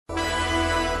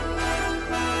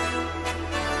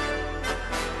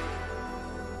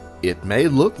It may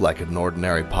look like an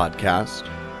ordinary podcast,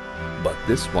 but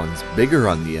this one's bigger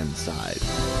on the inside,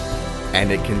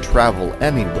 and it can travel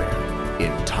anywhere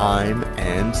in time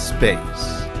and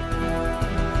space.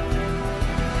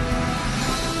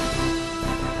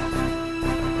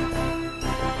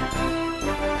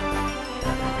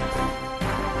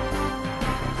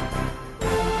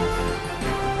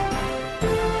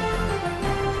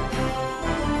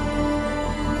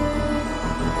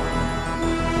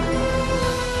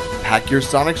 Pack your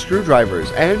sonic screwdrivers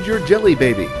and your jelly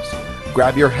babies.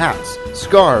 Grab your hats,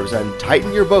 scarves, and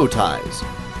tighten your bow ties.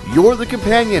 You're the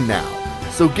companion now,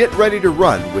 so get ready to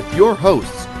run with your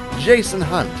hosts, Jason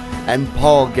Hunt and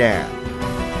Paul Gann.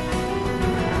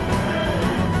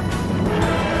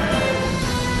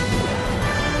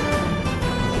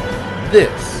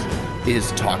 This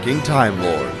is Talking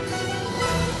Timelords.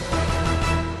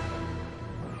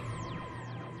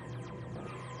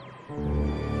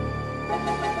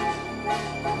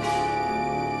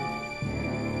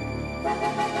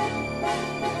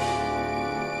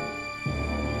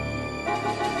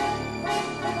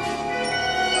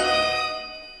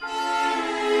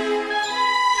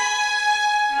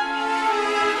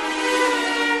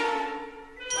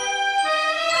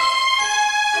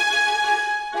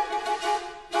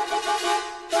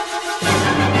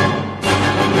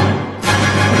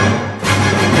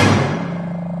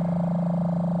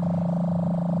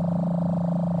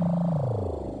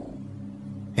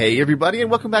 Hey everybody,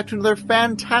 and welcome back to another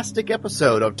fantastic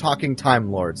episode of Talking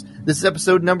Timelords. This is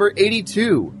episode number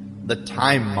 82, The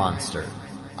Time Monster.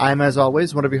 I'm, as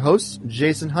always, one of your hosts,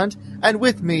 Jason Hunt, and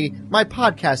with me, my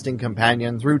podcasting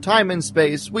companion through time and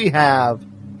space, we have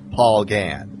Paul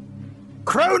Gann.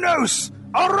 Kronos,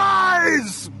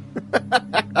 arise!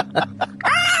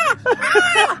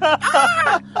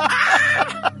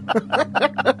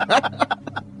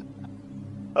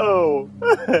 Oh.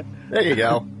 There you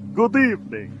go. Good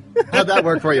evening. How'd that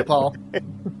work for you, Paul?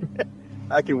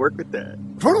 I can work with that.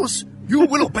 Kronos, you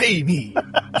will obey me.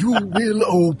 You will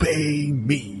obey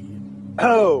me.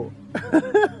 Oh.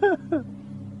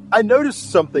 I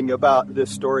noticed something about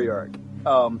this story arc,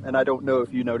 and I don't know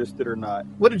if you noticed it or not.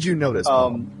 What did you notice,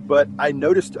 Paul? But I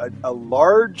noticed a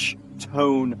large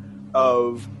tone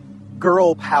of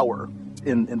girl power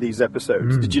in these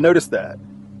episodes. Did you notice that?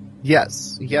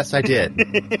 Yes, I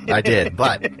did. I did,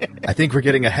 but I think we're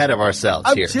getting ahead of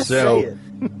ourselves here. Just saying.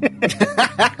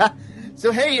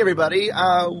 So hey everybody,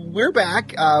 we're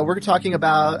back. We're talking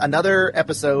about another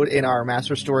episode in our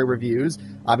Master Story reviews.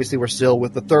 Obviously we're still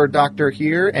with the Third Doctor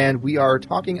here, and we are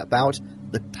talking about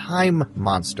the Time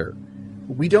Monster.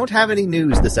 We don't have any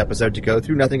news this episode to go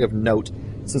through, nothing of note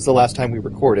since the last time we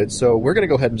recorded, so we're going to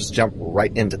go ahead and just jump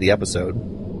right into the episode.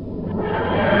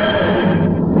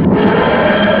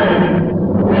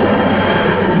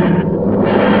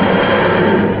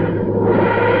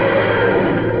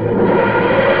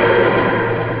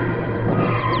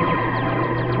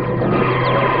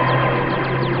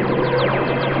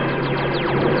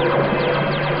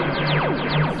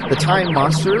 The Time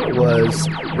Monster was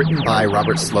written by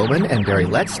Robert Sloman and Barry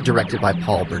Letts, directed by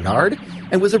Paul Bernard,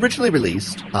 and was originally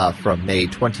released from May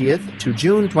 20th to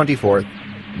June 24th,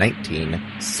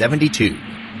 1972.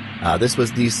 This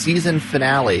was the season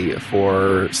finale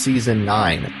for Season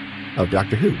 9 of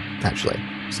Doctor Who, actually.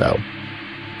 So,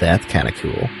 that's kind of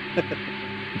cool.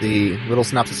 The little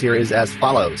synopsis here is as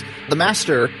follows. The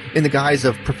Master, in the guise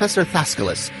of Professor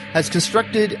Thaskalus, has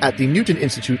constructed at the Newton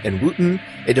Institute in Wootton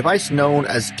a device known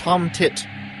as Tom-Tit,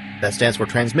 that stands for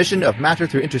Transmission of Matter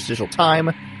Through Interstitial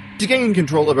Time, to gain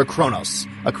control over Kronos,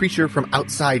 a creature from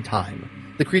outside time.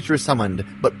 The creature is summoned,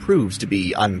 but proves to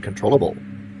be uncontrollable.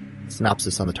 The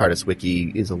synopsis on the TARDIS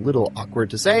Wiki is a little awkward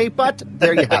to say, but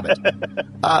there you have it.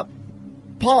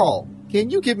 Paul, can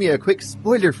you give me a quick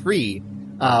spoiler-free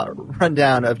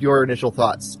rundown of your initial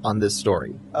thoughts on this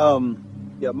story?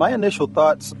 Yeah, my initial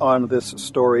thoughts on this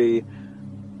story,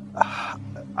 I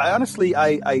honestly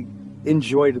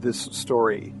enjoyed this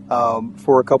story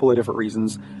for a couple of different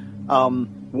reasons.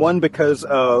 One, because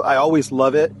I always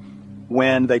love it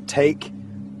when they take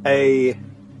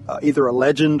either a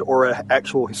legend or an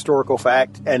actual historical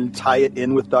fact and tie it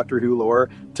in with Doctor Who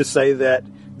lore to say that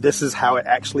this is how it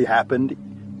actually happened,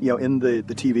 in the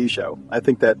TV show. I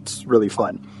think that's really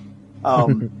fun.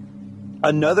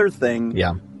 Another thing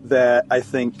that I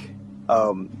think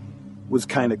was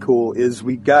kind of cool is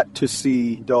we got to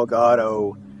see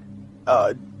Delgado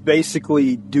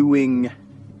basically doing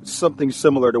something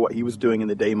similar to what he was doing in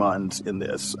the Daemons in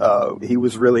this. He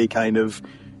was really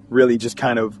just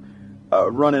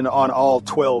running on all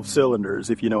 12 cylinders,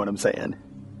 if you know what I'm saying.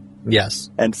 Yes.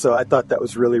 And so I thought that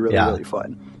was really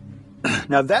fun.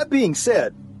 Now, that being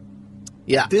said,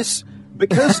 Yeah. This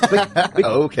because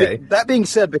Okay. That being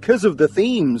said, because of the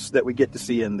themes that we get to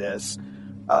see in this,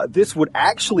 this would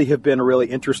actually have been a really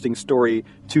interesting story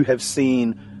to have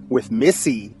seen with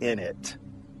Missy in it,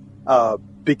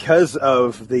 because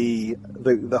of the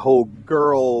whole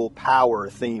girl power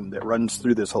theme that runs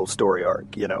through this whole story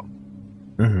arc. You know.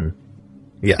 Mm-hmm.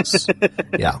 Yes.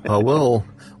 Yeah. Well,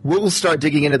 we'll start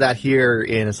digging into that here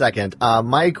in a second.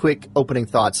 My quick opening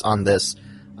thoughts on this.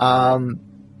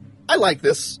 I like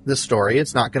this story.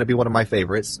 It's not going to be one of my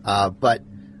favorites, but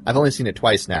I've only seen it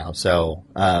twice now, so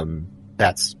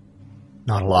that's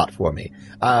not a lot for me.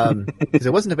 Because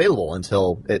it wasn't available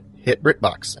until it hit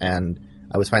BritBox, and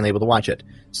I was finally able to watch it.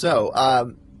 So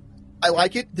I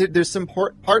like it. There's some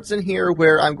parts in here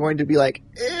where I'm going to be like,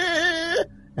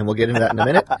 and we'll get into that in a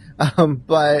minute.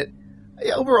 But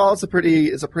yeah, overall, it's a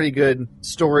pretty good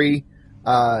story.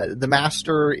 The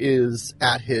Master is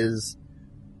at his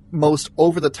most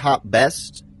over-the-top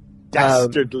best.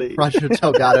 Dastardly. Roger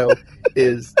Delgado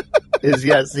is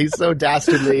yes, he's so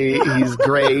dastardly. He's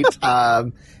great.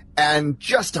 And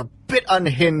just a bit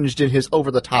unhinged in his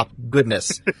over-the-top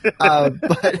goodness.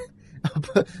 But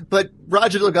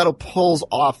Roger Delgado pulls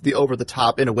off the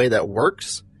over-the-top in a way that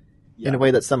works. Yeah. In a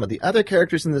way that some of the other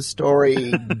characters in the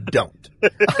story don't.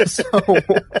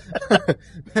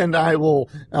 And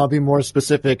I'll be more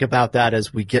specific about that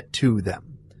as we get to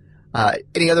them.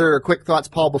 Any other quick thoughts,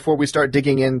 Paul, before we start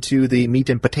digging into the meat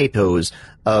and potatoes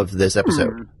of this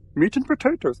episode? Meat and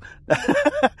potatoes.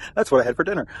 That's what I had for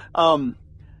dinner.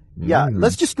 Yeah,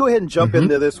 let's just go ahead and jump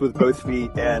into this with both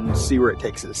feet and see where it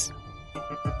takes us.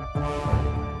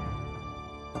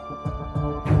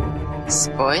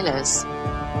 Spoilers.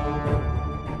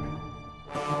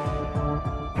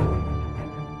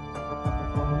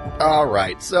 All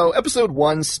right, so episode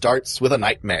 1 starts with a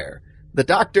nightmare. The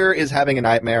Doctor is having a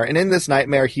nightmare, and in this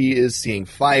nightmare he is seeing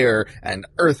fire and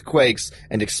earthquakes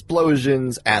and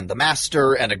explosions and the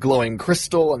Master and a glowing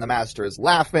crystal, and the Master is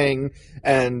laughing,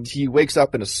 and he wakes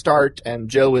up in a start, and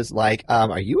Joe is like,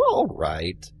 are you all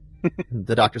right?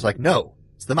 The Doctor's like, no,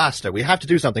 it's the Master. We have to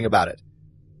do something about it.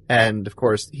 And, of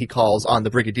course, he calls on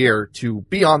the Brigadier to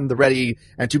be on the ready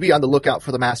and to be on the lookout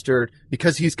for the Master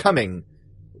because he's coming.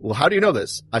 Well, how do you know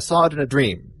this? I saw it in a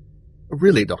dream.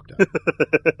 Really, Doctor?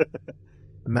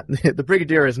 The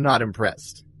Brigadier is not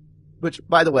impressed. Which,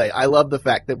 by the way, I love the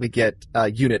fact that we get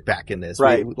Unit back in this.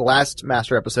 Right. The last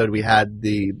Master episode, we had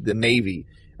the Navy,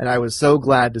 and I was so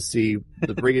glad to see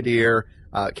the Brigadier,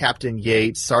 Captain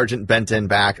Yates, Sergeant Benton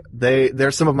back. They're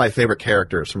some of my favorite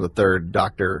characters from the Third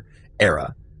Doctor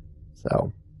era.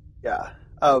 So, yeah.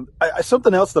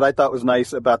 Something else that I thought was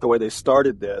nice about the way they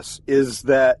started this is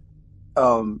that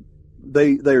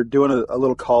they're doing a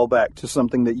little callback to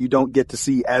something that you don't get to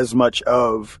see as much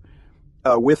of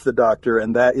with the Doctor,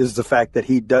 and that is the fact that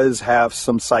he does have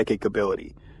some psychic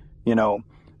ability. You know,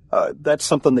 that's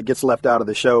something that gets left out of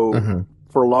the show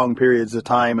for long periods of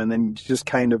time, and then just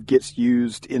kind of gets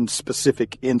used in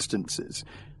specific instances,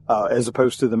 as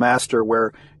opposed to the Master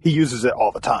where he uses it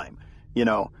all the time. You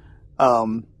know.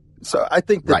 So I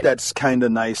think that that's kind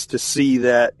of nice to see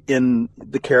that in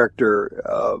the character,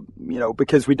 you know,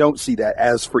 because we don't see that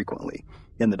as frequently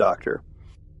in the Doctor.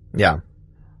 Yeah.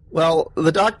 Well,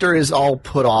 the Doctor is all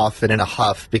put off and in a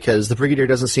huff because the Brigadier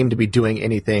doesn't seem to be doing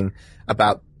anything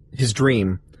about his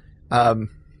dream. And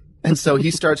so he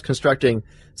starts constructing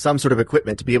some sort of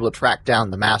equipment to be able to track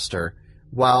down the Master,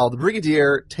 while the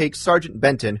Brigadier takes Sergeant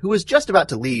Benton, who is just about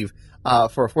to leave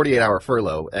for a 48-hour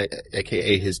furlough,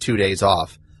 a.k.a. his 2 days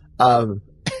off.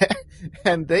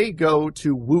 And they go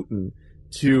to Wooten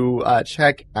to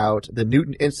check out the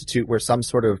Newton Institute where some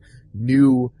sort of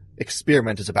new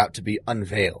experiment is about to be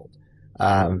unveiled.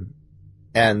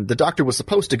 And the Doctor was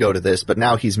supposed to go to this, but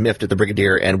now he's miffed at the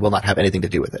Brigadier and will not have anything to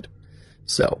do with it.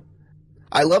 So,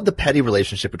 I love the petty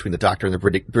relationship between the Doctor and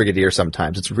the Brigadier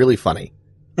sometimes. It's really funny.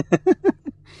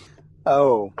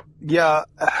 Oh, yeah.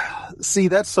 See,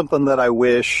 that's something that I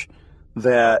wish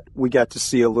that we got to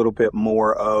see a little bit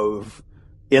more of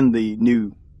in the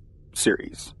new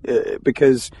series,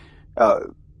 because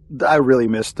I really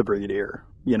missed the Brigadier,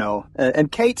 you know.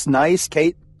 And Kate's nice.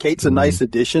 Kate's a nice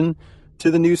addition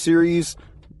to the new series,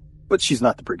 but she's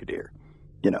not the Brigadier,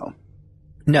 you know.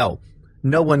 No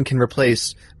one can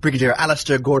replace Brigadier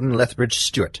Alistair Gordon Lethbridge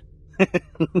Stewart.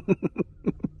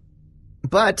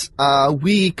 But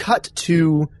we cut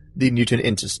to the Newton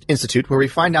Institute, where we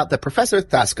find out that Professor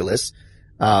Thascalis,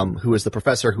 who is the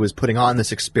professor who is putting on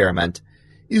this experiment,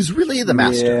 is really the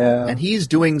Master. Yeah. And he's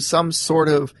doing some sort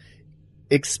of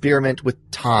experiment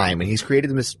with time. And he's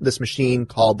created this machine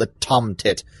called the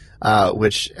Tomtit,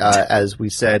 which, as we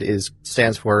said,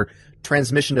 stands for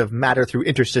transmission of matter through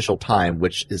interstitial time,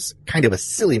 which is kind of a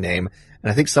silly name,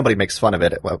 and I think somebody makes fun of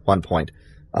it at one point.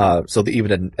 So they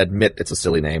even admit it's a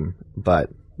silly name, but...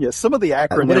 Yeah, some of the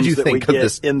acronyms that we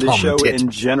get in the show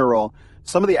in general,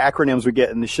 some of the acronyms we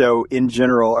get in the show in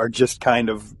general are just kind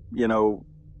of,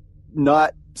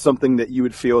 not something that you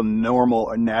would feel normal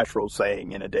or natural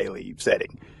saying in a daily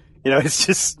setting. It's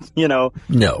just, No.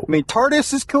 I mean,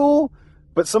 TARDIS is cool,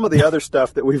 but some of the other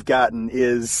stuff that we've gotten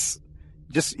is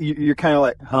just, you're kind of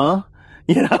like, huh?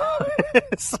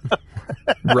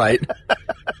 Right.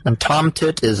 And Tom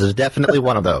Tit is definitely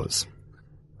one of those.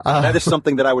 That is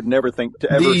something that I would never think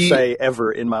to ever say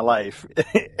ever in my life,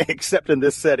 except in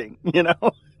this setting, No.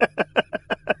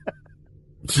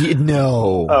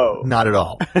 Oh. Not at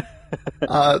all.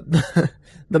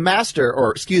 The master,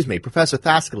 or excuse me, Professor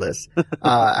Thascalis,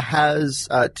 has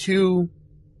two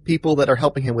people that are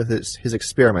helping him with his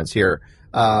experiments here.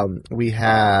 We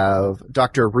have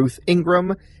Dr. Ruth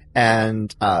Ingram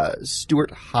and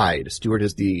Stuart Hyde. Stuart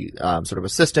is the sort of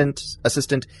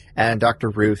assistant, and Dr.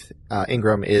 Ruth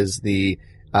Ingram is the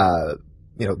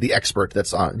the expert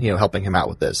that's on helping him out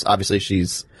with this. Obviously,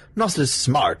 she's not as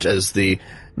smart as the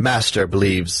master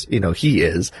believes he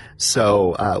is,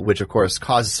 so which of course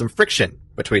causes some friction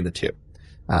between the two.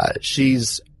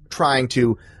 She's trying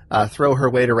to throw her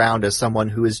weight around as someone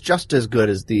who is just as good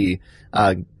as the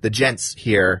gents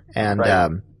here, and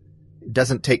right.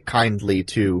 Doesn't take kindly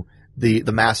to the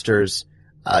master's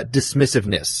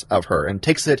dismissiveness of her, and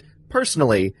takes it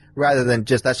personally rather than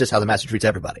that's just how the master treats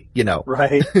everybody,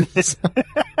 Right.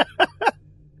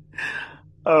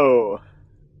 Oh.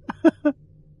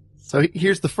 So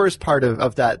here's the first part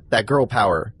of that girl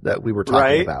power that we were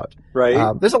talking about.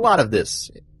 Right. There's a lot of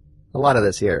this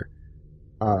here.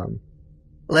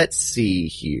 Let's see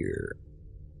here.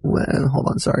 Well, hold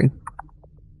on. Sorry,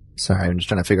 I'm just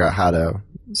trying to figure out how to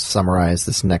summarize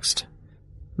this next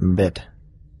bit.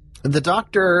 The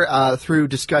Doctor, through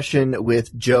discussion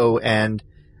with Joe and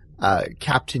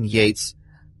Captain Yates,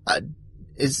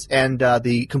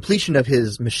 the completion of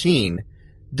his machine,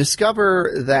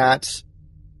 discover that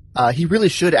he really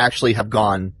should actually have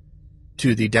gone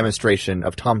to the demonstration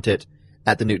of Tom Tit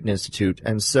at the Newton Institute,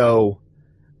 and so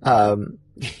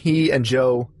he and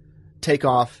Joe take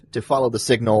off to follow the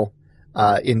signal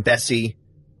in Bessie,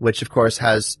 which of course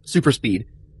has super speed,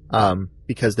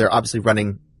 because they're obviously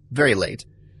running very late.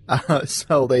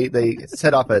 So they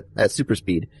set off at super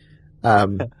speed.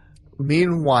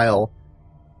 Meanwhile,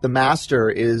 the Master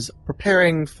is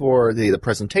preparing for the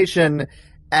presentation,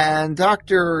 and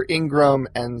Dr. Ingram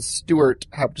and Stewart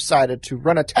have decided to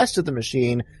run a test of the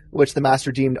machine, which the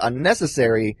Master deemed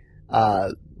unnecessary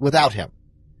without him.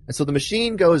 And so the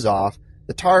machine goes off.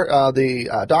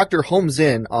 The Doctor homes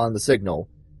in on the signal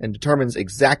and determines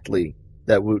exactly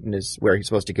that Wooten is where he's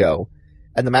supposed to go.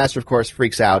 And the Master, of course,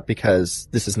 freaks out because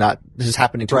this is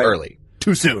happening too early,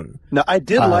 too soon. Now, I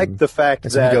did like the fact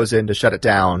that he goes in to shut it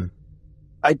down.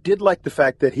 I did like the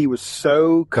fact that he was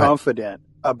so confident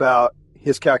about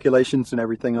his calculations and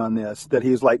everything on this that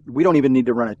he's like, we don't even need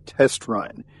to run a test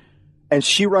run. And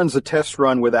she runs a test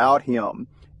run without him,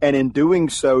 and in doing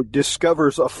so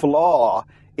discovers a flaw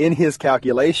in his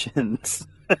calculations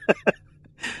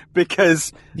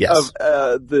because of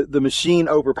the machine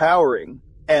overpowering.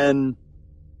 And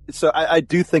so I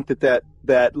do think that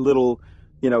little,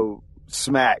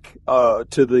 smack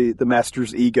to the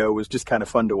Master's ego was just kind of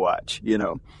fun to watch,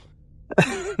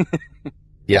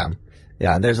 Yeah.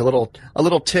 Yeah, and there's a little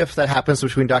tiff that happens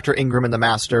between Dr. Ingram and the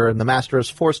Master is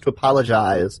forced to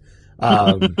apologize.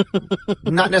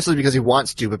 Not necessarily because he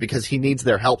wants to, but because he needs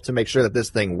their help to make sure that this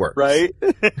thing works. Right?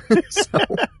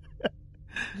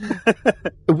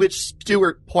 Which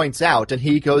Stewart points out, and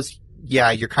he goes,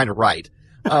 yeah, you're kind of right.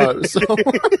 At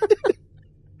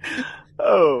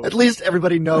least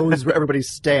everybody knows where everybody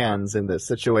stands in this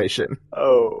situation.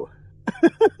 Oh.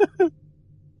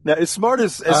 Now, as smart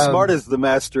as the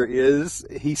Master is,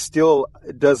 he still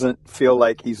doesn't feel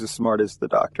like he's as smart as the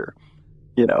Doctor,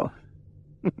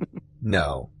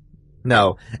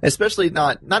 No, especially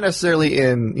not necessarily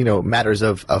in matters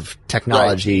of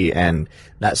technology and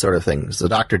that sort of thing. So the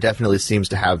Doctor definitely seems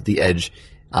to have the edge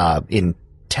in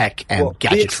tech and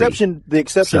gadgetry. The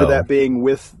exception to that being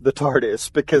with the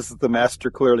TARDIS, because the Master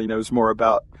clearly knows more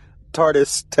about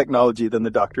TARDIS technology than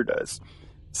the Doctor does.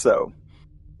 So.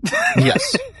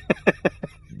 Yes,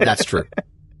 that's true.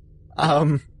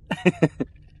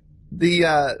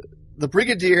 The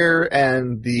Brigadier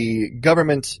and the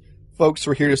government folks who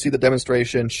are here to see the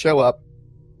demonstration show up,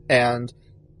 and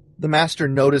the Master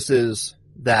notices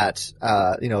that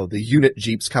the unit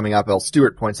jeep's coming up. Well,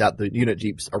 Stewart points out the unit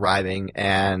jeep's arriving,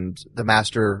 and the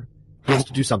Master He has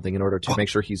to do something in order to make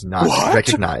sure he's not What?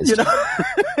 recognized. You know,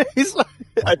 he's like,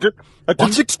 I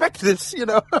didn't expect this. You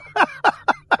know,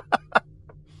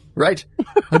 Right?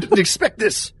 I didn't expect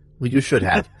this. Well, you should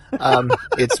have.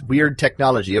 It's weird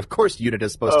technology. Of course, Unit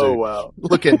is supposed to wow.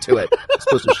 look into it. It's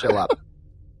supposed to show up.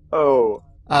 Oh,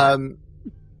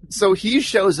 So he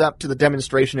shows up to the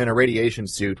demonstration in a radiation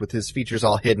suit with his features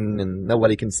all hidden and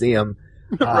nobody can see him.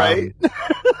 right.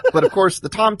 But of course, the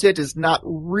Tomtit is not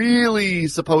really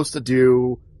supposed to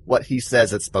do what he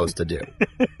says it's supposed to do.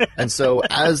 And so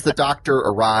as the Doctor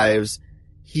arrives,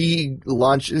 he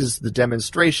launches the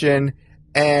demonstration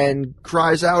and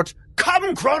cries out,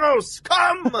 "Come, Kronos,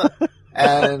 come!"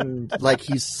 And like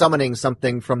he's summoning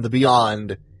something from the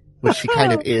beyond, which he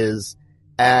kind of is.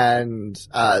 And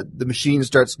the machine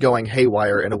starts going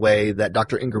haywire in a way that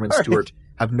Dr. Ingram and Stewart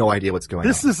have no idea what's going on.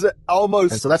 This is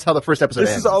almost. And so that's how the first episode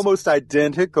ends. This is almost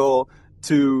identical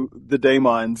to the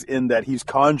Daemons in that he's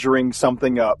conjuring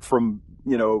something up from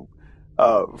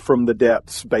from the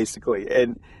depths, basically,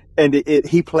 and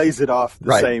he plays it off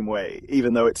the same way,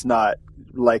 even though it's not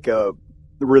like a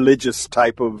religious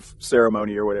type of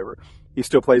ceremony or whatever. He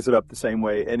still plays it up the same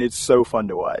way, and it's so fun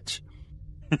to watch.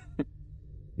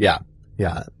 Yeah.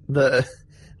 The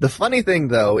funny thing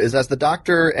though is as the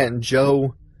Doctor and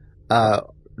Joe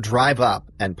drive up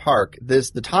and park, the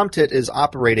Tomtit is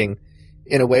operating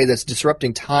in a way that's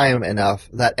disrupting time enough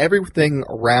that everything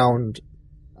around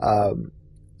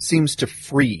seems to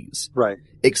freeze. Right.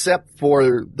 Except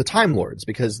for the Time Lords,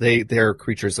 because they're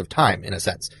creatures of time in a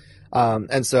sense.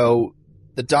 And so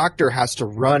the Doctor has to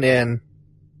run in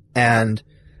and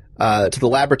to the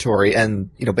laboratory,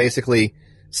 and basically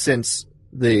since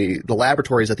the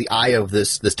laboratory is at the eye of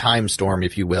this time storm,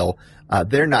 if you will,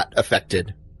 they're not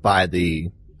affected by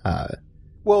the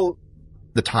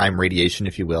time radiation,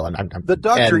 if you will. The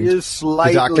Doctor is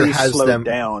slightly has slowed them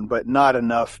down, but not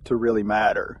enough to really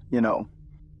matter,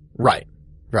 Right.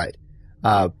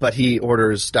 But he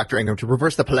orders Dr. Ingram to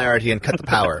reverse the polarity and cut the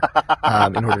power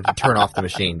in order to turn off the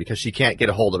machine because she can't get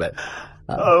a hold of it.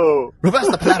 Reverse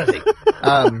the polarity.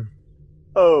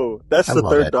 That's the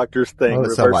third Doctor's thing,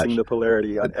 reversing so the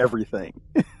polarity on everything.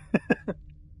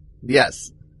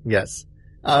 Yes.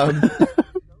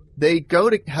 They go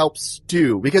to help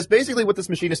Stu, because basically what this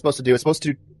machine is supposed to do is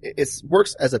it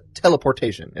works as a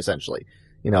teleportation, essentially.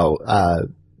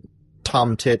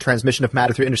 Tomtit, transmission of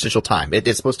matter through interstitial time.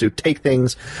 It's supposed to take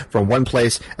things from one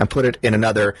place and put it in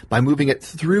another by moving it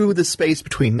through the space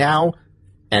between now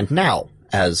and now,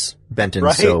 as Benton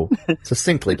so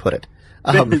succinctly put it.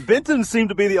 Benton seemed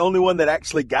to be the only one that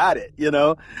actually got it,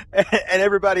 and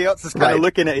everybody else is kind of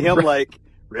looking at him like,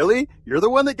 really? You're the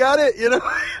one that got it,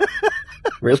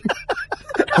 Really?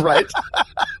 Right.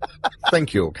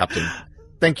 Thank you, Captain.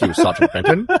 Thank you, Sergeant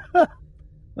Benton.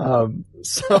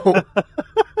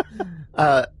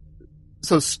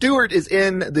 So Stewart is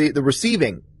in the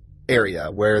receiving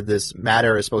area where this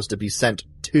matter is supposed to be sent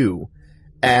to,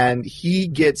 and he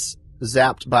gets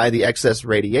zapped by the excess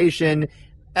radiation,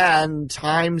 and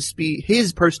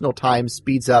his personal time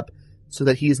speeds up so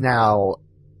that he's now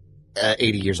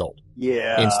 80 years old.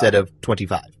 Yeah. Instead of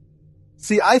 25.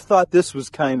 See, I thought this was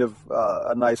kind of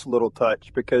a nice little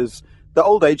touch because the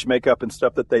old age makeup and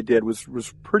stuff that they did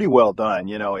was pretty well done.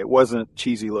 It wasn't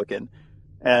cheesy looking.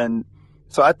 And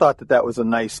so I thought that was a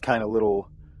nice kind of little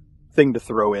thing to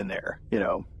throw in there,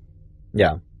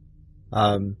 Yeah.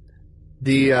 Time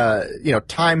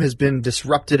has been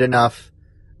disrupted enough,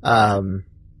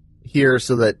 here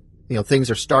so that,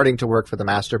 things are starting to work for the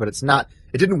Master, but it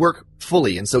didn't work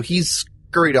fully. And so he's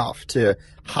scurried off to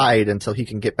hide until he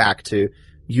can get back to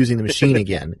using the machine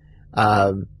again.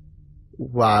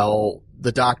 While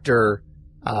the Doctor,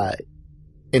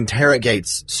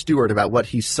 interrogates Stewart about what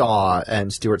he saw,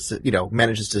 and Stewart,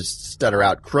 manages to stutter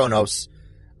out Kronos,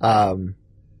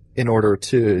 in order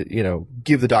to,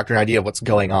 give the Doctor an idea of what's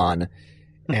going on.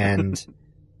 And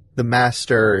the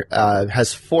Master,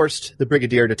 has forced the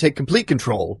Brigadier to take complete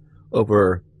control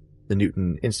over the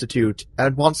Newton Institute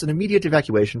and wants an immediate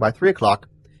evacuation by 3:00,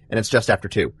 and it's just after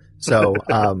 2. So,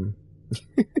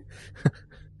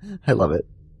 I love it.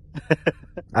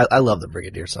 I love the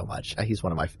Brigadier so much. He's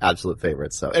one of my absolute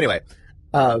favorites. So anyway,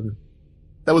 that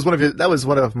was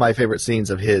one of my favorite scenes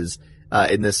of his,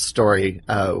 in this story,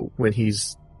 when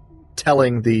he's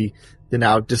telling the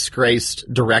now disgraced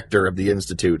director of the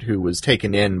Institute, who was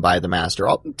taken in by the Master,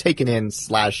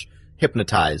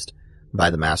 hypnotized by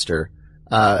the Master,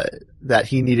 that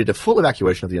he needed a full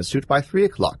evacuation of the Institute by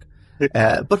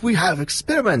 3:00. But we have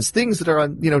experiments, things that are,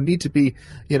 need to be,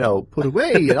 put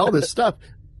away and all this stuff.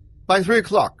 By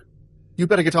 3:00, you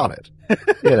better get on it.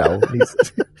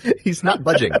 He's not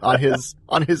budging on his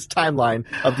timeline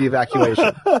of the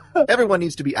evacuation. Everyone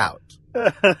needs to be out.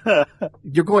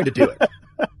 You're going to do it.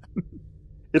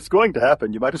 It's going to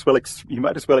happen. You might as well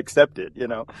accept it,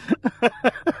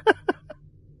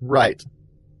 Right.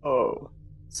 Oh.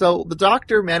 So the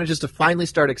Doctor manages to finally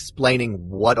start explaining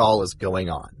what all is going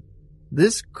on.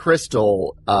 This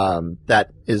crystal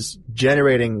that is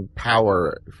generating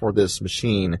power for this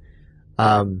machine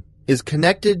is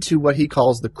connected to what he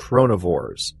calls the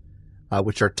chronovores,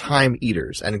 which are time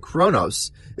eaters. And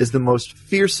Kronos is the most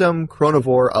fearsome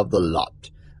chronovore of the lot.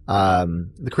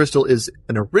 The crystal is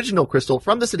an original crystal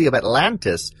from the city of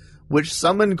Atlantis, which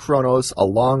summoned Kronos a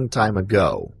long time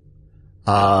ago.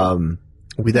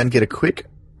 We then get a quick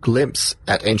glimpse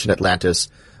at ancient Atlantis,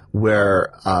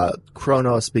 where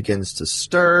Kronos begins to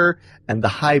stir, and the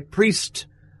high priest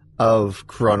of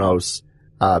Kronos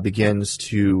begins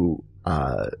to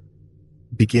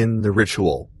begin the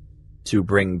ritual to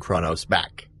bring Kronos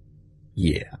back.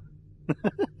 Yeah.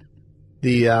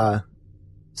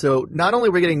 So not only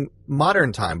we're getting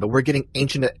modern time, but we're getting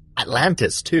ancient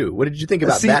Atlantis too. What did you think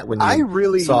about that when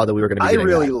you saw that we were going to be getting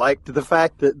that? I really liked the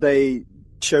fact that they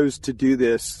chose to do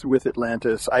this with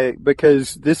Atlantis.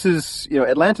 Because this is,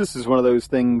 Atlantis is one of those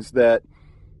things that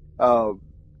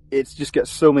it's just got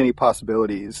so many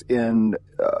possibilities in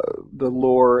the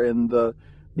lore and the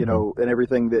and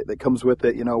everything that comes with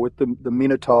it. With the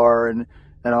Minotaur and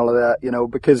all of that.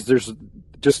 Because there's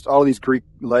just all these Greek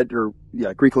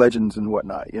legends and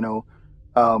whatnot.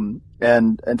 And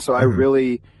so I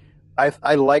really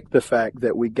I like the fact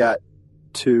that we got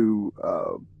to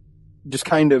just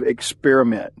kind of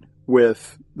experiment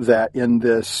with that in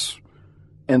this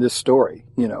story,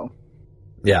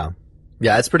 Yeah,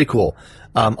 it's pretty cool.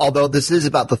 Although this is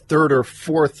about the third or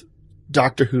fourth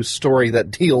Doctor Who story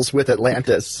that deals with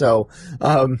Atlantis, so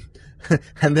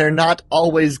and they're not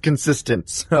always consistent,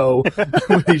 so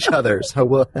with each other.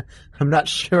 So I'm not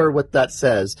sure what that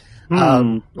says,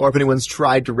 or if anyone's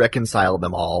tried to reconcile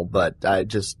them all. But I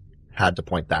just had to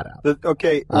point that out.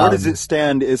 Where does it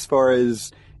stand as far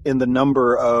as in the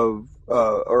number of,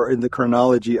 or in the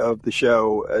chronology of the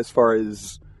show, as far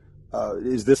as,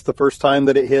 is this the first time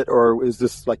that it hit, or is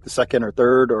this like the second or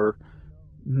third, or?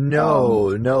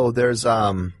 No, there's,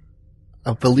 I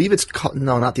believe it's called,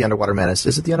 no, not the Underwater Menace.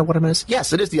 Is it the Underwater Menace?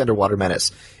 Yes, it is the Underwater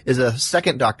Menace. Is a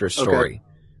second Doctor story,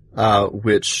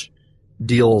 which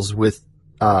deals with,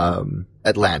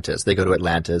 Atlantis. They go to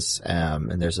Atlantis,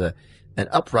 and there's an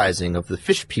uprising of the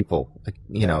fish people,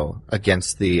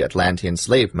 against the Atlantean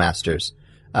slave masters,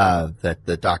 that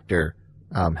the Doctor,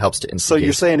 helps to instigate. So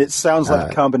you're saying it sounds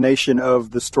like a combination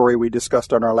of the story we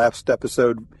discussed on our last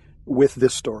episode with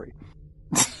this story.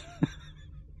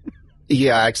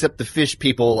 Yeah, except the fish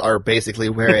people are basically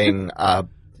wearing,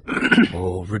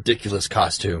 ridiculous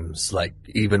costumes, like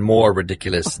even more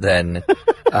ridiculous than,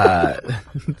 than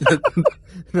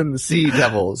the sea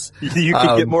devils. You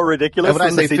could get more ridiculous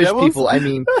than the sea devils? And when I say fish people, I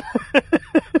mean,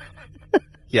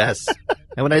 yes.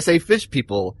 And when I say fish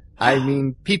people, I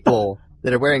mean people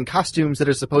that are wearing costumes that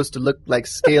are supposed to look like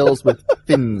scales with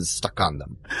fins stuck on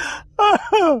them.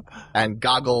 And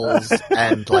goggles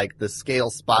and like the scale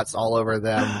spots all over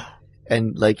them.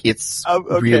 And like it's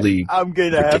really I'm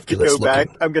gonna have to go back.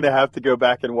 I'm gonna have to go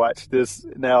back and watch this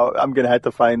now. I'm gonna have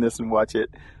to find this and watch it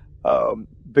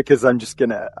because I'm just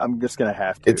gonna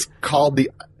have to. It's called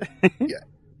the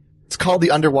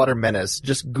Underwater Menace.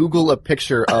 Just Google a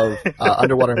picture of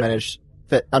Underwater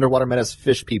Menace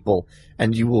fish people,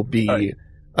 and you will be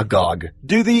agog.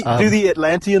 Do the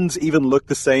Atlanteans even look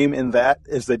the same in that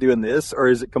as they do in this, or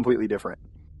is it completely different?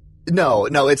 No,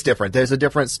 it's different. There's a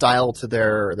different style to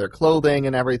their clothing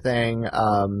and everything.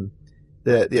 The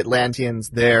Atlanteans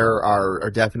there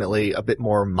are definitely a bit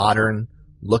more modern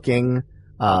looking,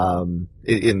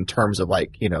 in terms of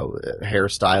like,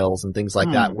 hairstyles and things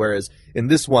like that. Whereas in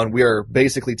this one, we are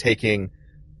basically taking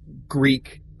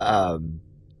Greek,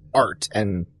 art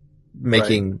and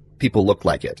making people look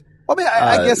like it. Well, I mean,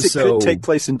 I guess it could take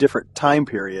place in different time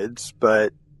periods,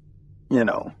 but,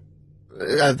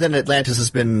 then Atlantis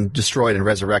has been destroyed and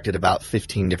resurrected about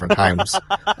 15 different times.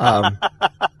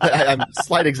 I'm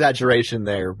slight exaggeration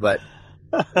there, but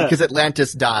because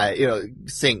Atlantis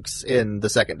sinks in the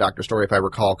second Doctor story, if I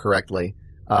recall correctly,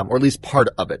 or at least part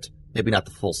of it. Maybe not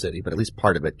the full city, but at least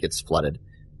part of it gets flooded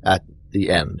at the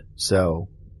end. So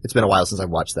it's been a while since I've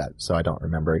watched that, so I don't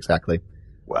remember exactly.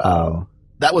 Wow.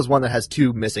 That was one that has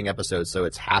 2 missing episodes, so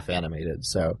it's half animated.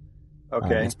 So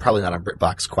it's probably not on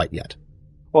BritBox quite yet.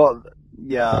 Well,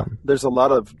 yeah, there's a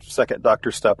lot of second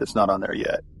Doctor stuff that's not on there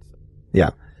yet.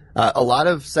 Yeah. A lot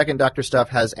of Second Doctor stuff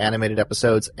has animated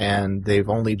episodes, and they've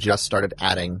only just started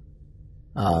adding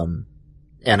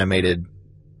animated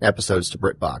episodes to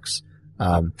BritBox.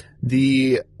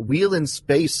 The Wheel in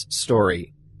Space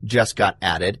story just got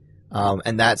added,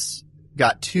 and that's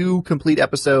got 2 complete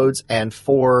episodes and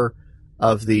 4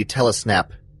 of the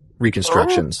Telesnap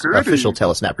reconstructions, official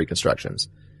Telesnap reconstructions.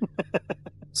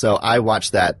 So I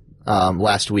watched that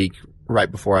last week,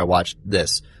 right before I watched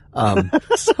this.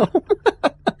 So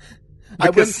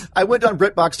I went on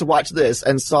BritBox to watch this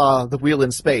and saw The Wheel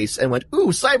in Space and went, ooh,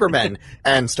 Cybermen,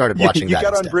 and started watching that. You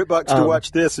got instead. on BritBox to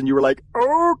watch this, and you were like,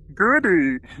 oh,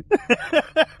 goody.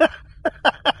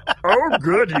 Oh,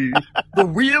 goody. The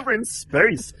Wheel in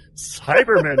Space.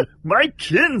 Cybermen, my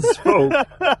kinsfolk.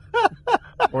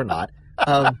 Or not.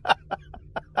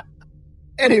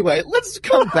 Anyway, let's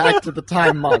come back to the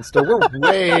Time Monster. We're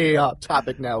way off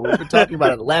topic now. We've been talking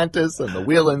about Atlantis and the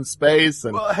Wheel in Space.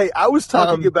 And, well, hey, I was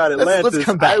talking about Atlantis. Let's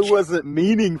come back. I wasn't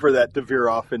meaning for that to veer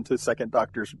off into Second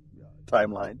Doctor's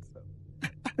timeline.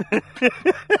 So.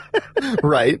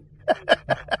 Right.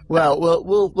 Well,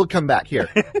 we'll come back here.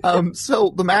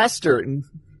 So the Master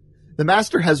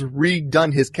has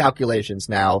redone his calculations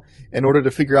now in order to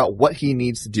figure out what he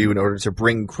needs to do in order to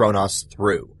bring Kronos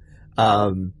through.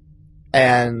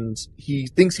 And he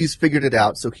thinks he's figured it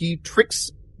out, so he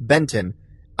tricks Benton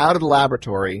out of the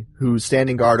laboratory, who's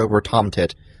standing guard over Tom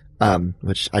Tit,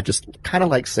 which I just kind of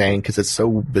like saying because it's so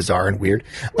bizarre and weird.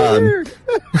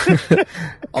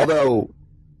 Although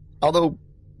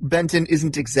Benton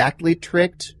isn't exactly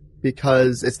tricked,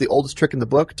 because it's the oldest trick in the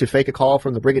book to fake a call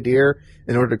from the Brigadier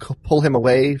in order to pull him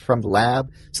away from the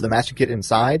lab so the Master can get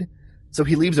inside. So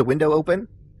he leaves a window open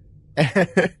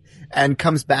and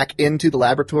comes back into the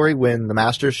laboratory when the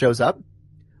Master shows up.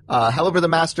 However, the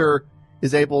Master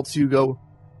is able to go,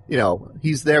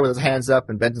 he's there with his hands up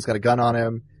and Benton's got a gun on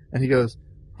him. And he goes,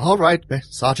 all right,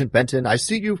 Sergeant Benton, I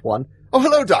see you've won. Oh,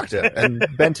 hello, Doctor. And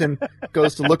Benton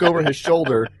goes to look over his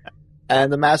shoulder,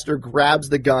 and the Master grabs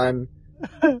the gun,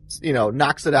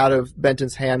 knocks it out of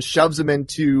Benton's hand, shoves him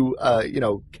into,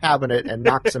 cabinet and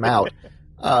knocks him out.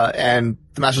 And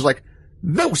the Master's like,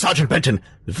 no, Sergeant Benton,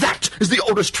 that is the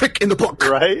oldest trick in the book.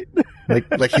 Right?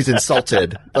 Like he's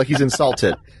insulted. Yeah,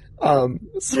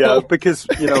 because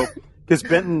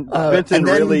Benton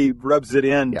really rubs it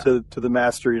in to the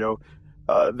Master,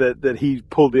 that he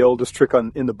pulled the oldest trick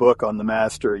in the book on the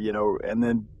Master, and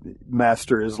then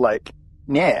Master is like,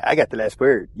 yeah, I got the last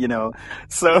word,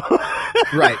 so.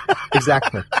 Right,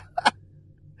 exactly.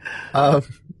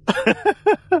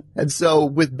 And so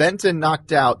with Benton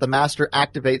knocked out, the Master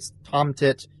activates Tom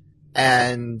Tit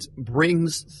and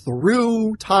brings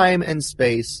through time and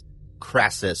space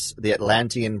Crassus, the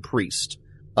Atlantean priest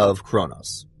of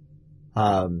Kronos.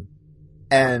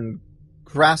 And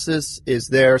Crassus is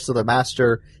there so the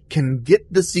Master can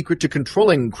get the secret to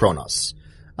controlling Kronos.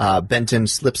 Benton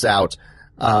slips out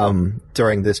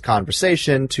during this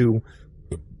conversation to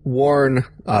warn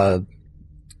the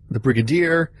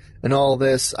Brigadier and all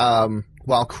this,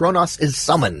 while Kronos is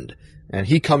summoned. And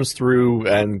he comes through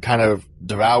and kind of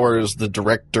devours the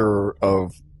director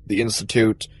of the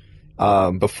Institute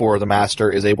before the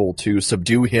Master is able to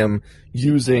subdue him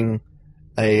using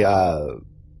a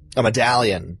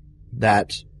medallion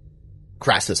that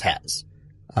Crassus has,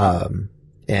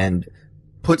 and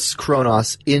puts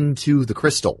Kronos into the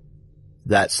crystal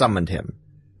that summoned him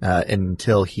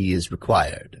until he is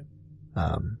required.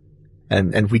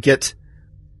 And we get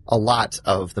a lot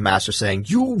of the Master saying,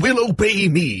 "You will obey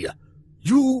me.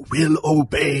 You will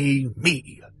obey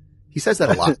me." He says that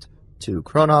a lot to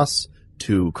Kronos,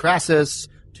 to Crassus,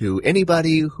 to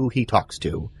anybody who he talks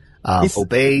to.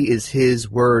 Obey is his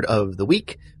word of the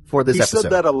week for this episode. He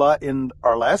said that a lot in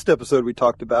our last episode we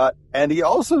talked about, and he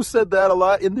also said that a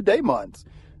lot in the Daemons.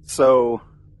 So,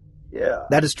 yeah.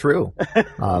 That is true.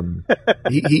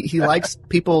 He likes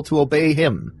people to obey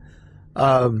him.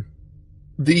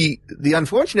 The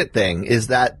unfortunate thing is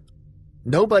that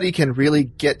nobody can really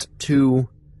get to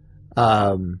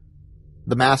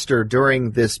the Master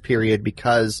during this period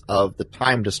because of the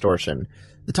time distortion.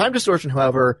 The time distortion,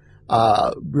 however,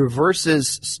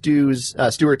 reverses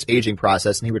Stuart's aging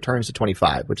process, and he returns to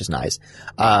 25, which is nice.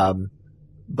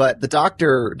 But the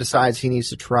Doctor decides he needs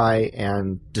to try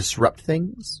and disrupt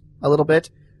things a little bit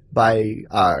by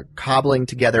cobbling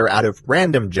together out of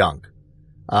random junk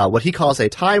what he calls a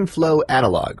time flow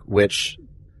analog, which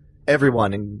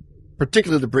everyone, and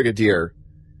particularly the Brigadier,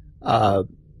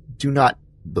 do not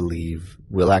believe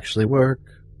will actually work,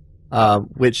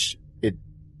 which it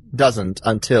doesn't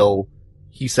until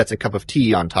he sets a cup of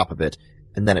tea on top of it,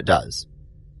 and then it does.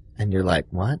 And you're like,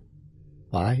 what?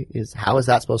 How is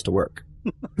that supposed to work?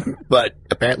 But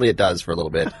apparently it does for a little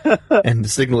bit. And the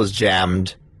signal is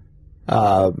jammed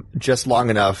just long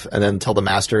enough, and then until the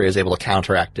master is able to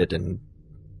counteract it and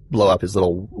blow up his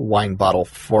little wine bottle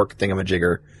fork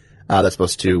thingamajigger that's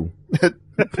supposed to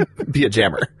be a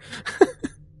jammer.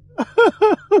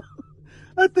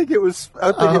 I think it was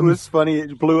funny.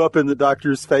 It blew up in the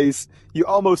doctor's face. You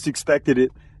almost expected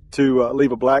it to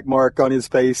leave a black mark on his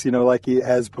face, like he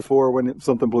has before when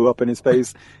something blew up in his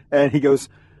face. And he goes,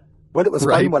 "Well, it was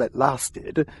fun while it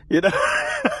lasted,"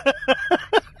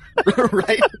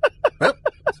 Right. Well,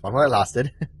 it's fun while it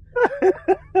lasted.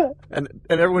 and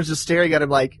everyone's just staring at him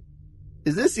like,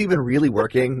 is this even really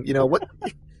working? What?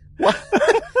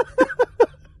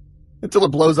 Until it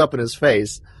blows up in his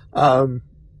face.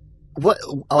 What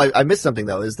I missed something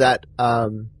though, is that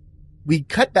we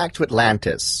cut back to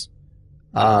Atlantis,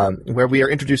 where we are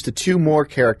introduced to two more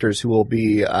characters who will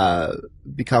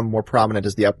become more prominent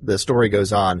as the story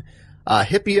goes on.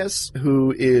 Hippias,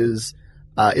 who is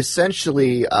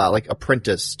essentially like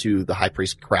apprentice to the high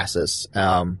priest Crassus,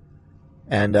 and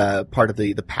part of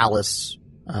the palace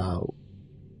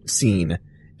scene,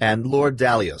 and Lord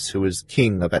Dalius, who is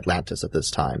king of Atlantis at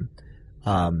this time,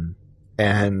 and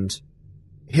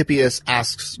Hippias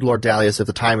asks Lord Dalius if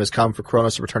the time has come for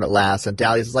Kronos to return at last, and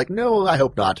Dalius is like, "No, I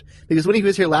hope not, because when he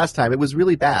was here last time, it was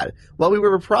really bad. While we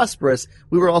were prosperous,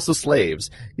 we were also slaves,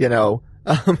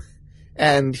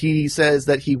 and he says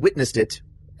that he witnessed it,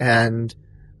 and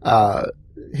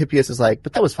Hippias is like,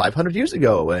 "But that was 500 years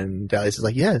ago," and Dalius is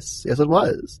like, yes, it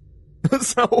was.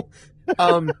 So,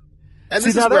 and this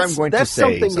is where I'm going to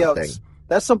say something.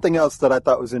 That's something else that I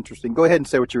thought was interesting. Go ahead and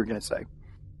say what you were going to say.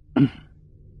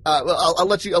 Well, I'll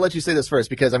let you say this first,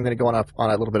 because I'm going to go on a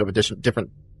little bit of a different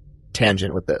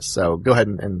tangent with this. So go ahead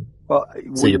and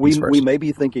say your piece first. We may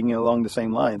be thinking along the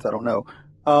same lines. I don't know.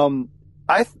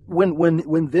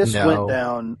 When this went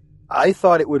down, I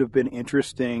thought it would have been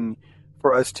interesting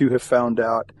for us to have found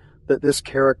out that this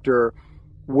character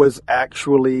was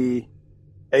actually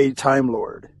a Time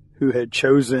Lord who had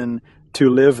chosen to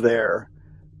live there,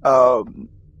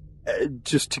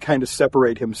 just to kind of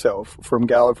separate himself from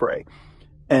Gallifrey.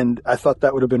 And I thought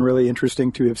that would have been really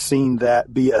interesting to have seen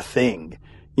that be a thing,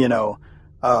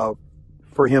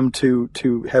 for him to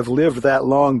have lived that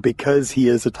long because he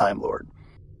is a Time Lord.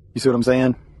 You see what I'm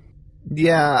saying?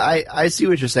 Yeah, I see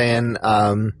what you're saying.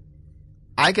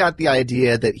 I got the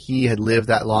idea that he had lived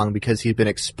that long because he'd been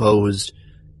exposed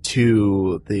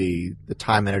to the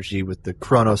time energy with the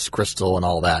Kronos crystal and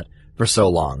all that for so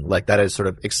long. Like, that has sort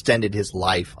of extended his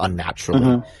life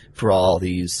unnaturally for all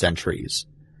these centuries.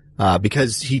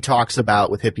 Because he talks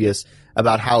about, with Hippias,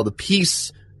 about how the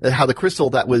crystal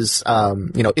that was,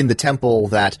 in the temple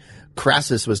that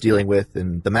Crassus was dealing with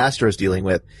and the master is dealing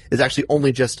with is actually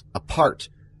only just a part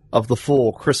of the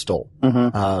full crystal,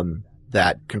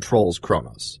 that controls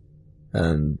Kronos.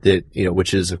 And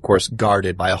which is, of course,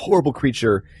 guarded by a horrible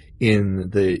creature in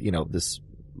this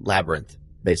labyrinth,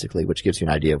 basically, which gives you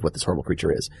an idea of what this horrible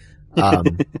creature is.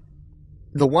 The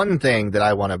one thing that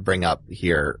I want to bring up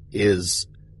here is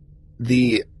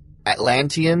the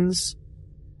Atlanteans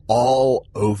all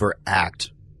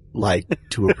overact, like,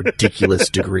 to a ridiculous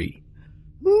degree.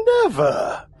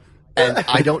 Never. And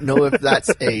I don't know if that's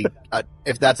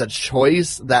a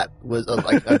choice that was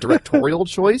a directorial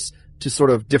choice to sort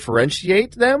of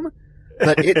differentiate them,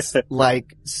 but it's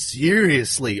like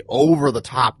seriously over the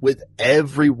top with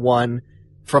everyone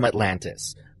from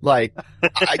Atlantis. Like,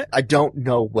 I don't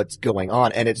know what's going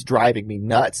on, and it's driving me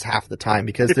nuts half the time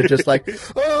because they're just like,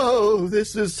 "Oh,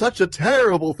 this is such a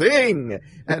terrible thing."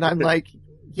 And I'm like,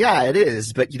 yeah, it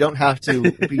is, but you don't have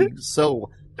to be so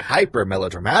hyper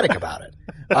melodramatic about it.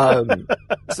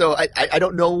 So I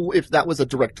don't know if that was a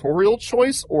directorial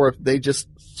choice or if they just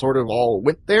sort of all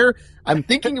went there. I'm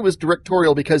thinking it was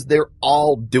directorial because they're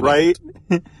all doing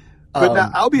it. But now,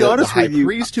 I'll be honest with you. The high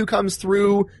priest who comes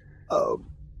through.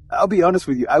 I'll be honest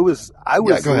with you. I was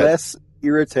less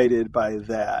irritated by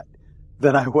that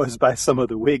than I was by some of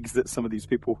the wigs that some of these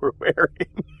people were wearing.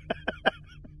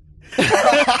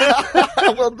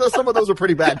 Well, some of those were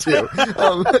pretty bad too.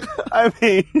 I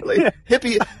mean, like,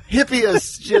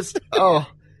 Hippias just,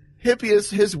 Hippias,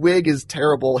 his wig is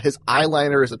terrible. His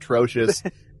eyeliner is atrocious.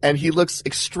 And he looks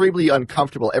extremely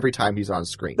uncomfortable every time he's on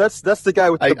screen. That's the guy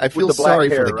with the I feel with the black sorry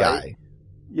hair, for the right? guy.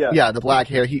 Yeah, the black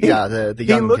hair. The young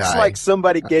guy. He looks like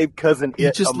somebody gave Cousin He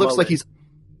just looks like he's.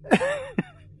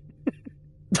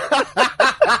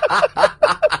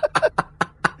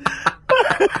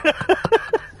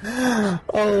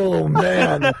 Oh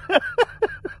man!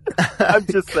 I'm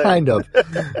Just saying. Kind of.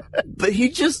 But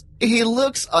he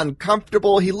looks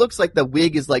uncomfortable. He looks like the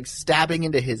wig is like stabbing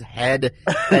into his head,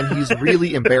 and he's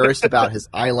really embarrassed about his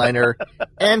eyeliner,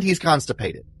 and he's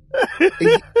constipated.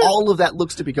 All of that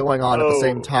looks to be going on at the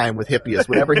same time with Hippias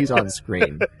whenever he's on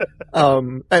screen.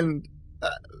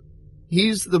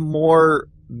 He's the more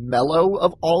mellow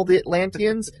of all the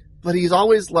Atlanteans, but he's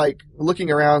always like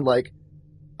looking around like,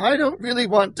 I don't really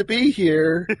want to be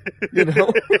here, you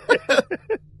know?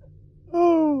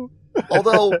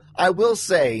 Although I will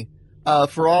say,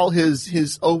 for all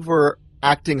his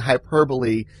overacting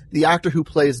hyperbole, the actor who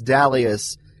plays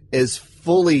Dalius is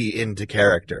fully into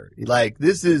character. Like,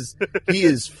 he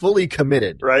is fully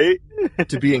committed, right?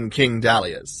 To being King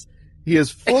Dalius. He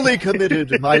is fully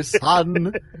committed, my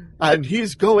son, and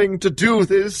he's going to do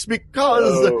this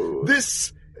because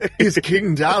this is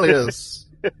King Dalius.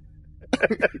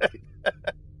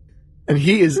 And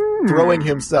he is throwing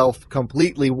himself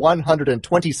completely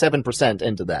 127%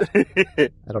 into that.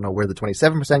 I don't know where the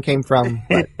 27% came from,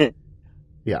 but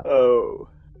yeah.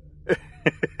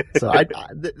 So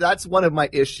that's one of my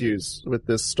issues with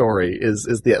this story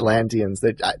is the Atlanteans.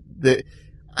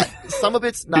 Some of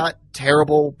it's not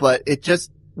terrible, but it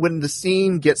just, when the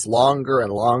scene gets longer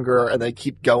and longer and they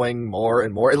keep going more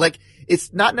and more, like,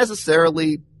 it's not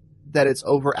necessarily that it's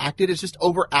overacted, it's just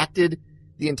overacted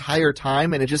the entire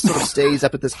time, and it just sort of stays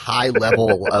up at this high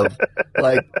level of,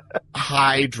 like,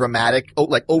 high dramatic,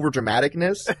 like, over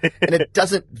dramaticness, and it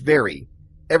doesn't vary.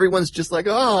 Everyone's just like,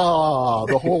 oh,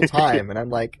 the whole time, and I'm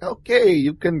like, okay,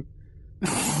 you can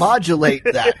modulate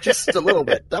that just a little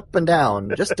bit, up and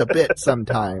down, just a bit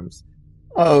sometimes.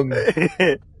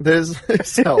 That's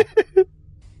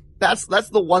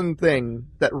the one thing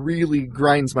that really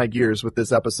grinds my gears with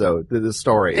this episode, this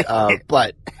story.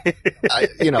 But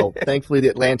thankfully the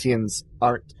Atlanteans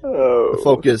aren't the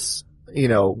focus,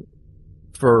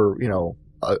 for,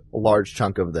 a large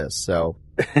chunk of this. So,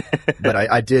 but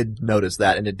I did notice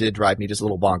that, and it did drive me just a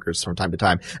little bonkers from time to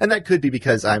time. And that could be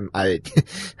because I'm a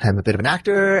bit of an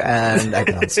actor, and I've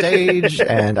been on stage,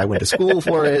 and I went to school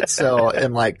for it. So,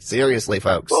 and like, seriously,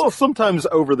 folks. Well, sometimes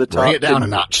over the top bring it down a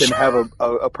notch. Can have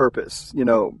a purpose,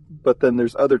 but then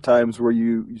there's other times where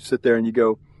you sit there and you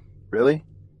go, really?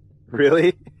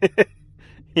 Really?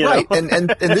 Right. And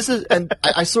this is, and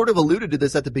I sort of alluded to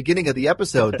this at the beginning of the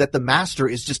episode, that the Master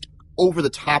is just over the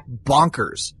top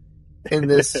bonkers in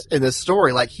this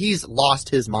story. Like, he's lost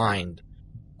his mind,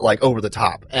 like, over the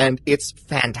top, and it's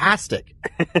fantastic.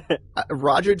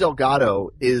 Roger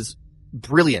Delgado is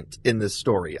brilliant in this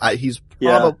story. He's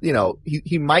probably,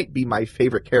 he might be my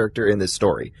favorite character in this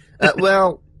story.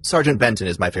 Well, Sergeant Benton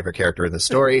is my favorite character in this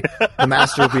story, the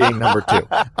Master being number 2.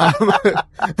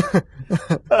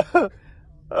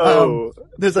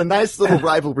 There's a nice little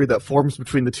rivalry that forms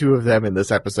between the two of them in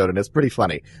this episode, and it's pretty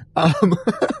funny.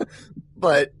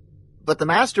 But the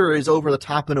Master is over the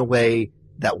top in a way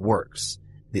that works.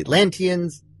 The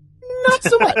Atlanteans, not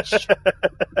so much.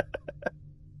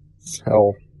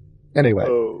 So, anyway,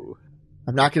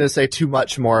 I'm not going to say too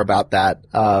much more about that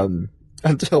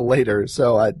until later.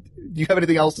 So, do you have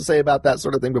anything else to say about that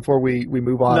sort of thing before we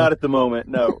move on? Not at the moment,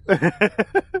 no.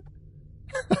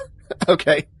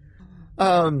 Okay.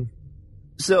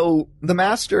 So the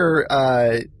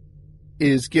Master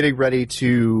is getting ready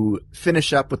to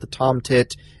finish up with the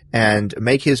Tomtit and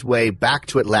make his way back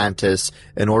to Atlantis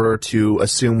in order to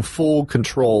assume full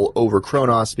control over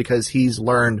Kronos, because he's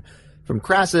learned from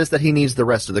Crassus that he needs the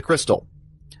rest of the crystal.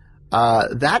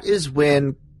 That is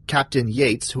when Captain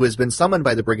Yates, who has been summoned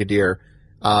by the Brigadier,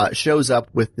 shows up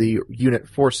with the unit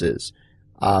forces.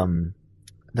 The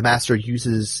Master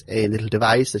uses a little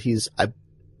device that he's, I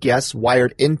guess,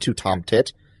 wired into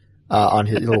Tomtit on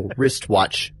his little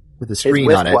wristwatch with a screen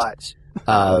on it,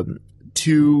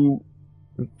 to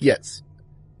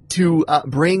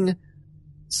bring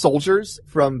soldiers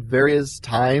from various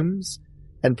times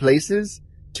and places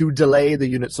to delay the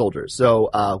unit soldiers.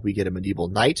 So we get a medieval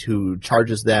knight who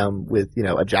charges them with,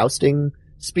 a jousting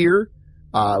spear.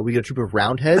 We get a troop of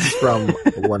Roundheads from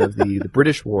one of the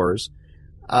British wars.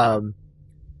 And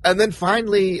then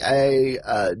finally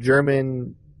a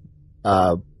German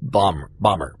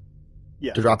bomber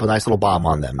to drop a nice little bomb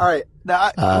on them. All right.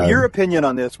 Now, your opinion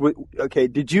on this. Okay,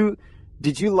 did you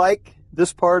like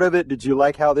this part of it? Did you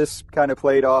like how this kind of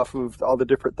played off of all the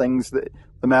different things that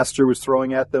the Master was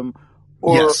throwing at them?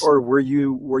 Or Yes. or were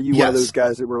you one of those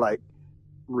guys that were like,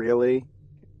 really?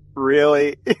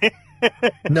 Really?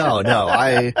 No,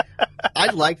 I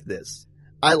liked this.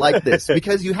 I like this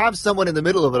because you have someone in the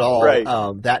middle of it all, Right.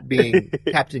 That being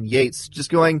Captain Yates, just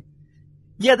going,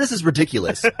 yeah, this is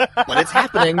ridiculous, but it's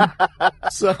happening.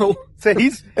 So So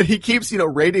he's and he keeps,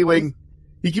 radioing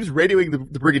he keeps radioing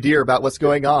the Brigadier about what's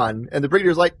going on, and the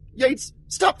Brigadier's like, Yates,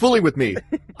 stop fooling with me.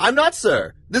 I'm not,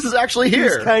 sir. This is actually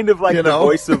here. He's kind of like the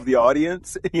voice of the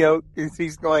audience.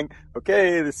 He's going,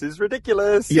 okay, this is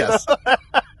ridiculous. Yes.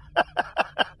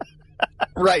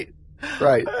 Right.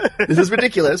 This is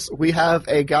ridiculous. We have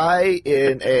a guy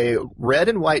in a red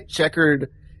and white checkered,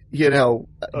 get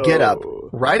up,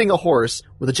 riding a horse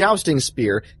with a jousting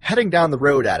spear, heading down the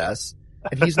road at us.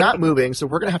 And he's not moving, so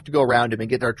we're going to have to go around him and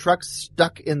get our truck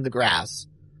stuck in the grass.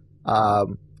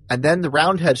 And then the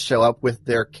Roundheads show up with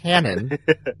their cannon,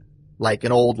 like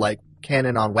an old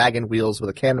cannon on wagon wheels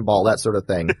with a cannonball, that sort of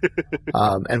thing.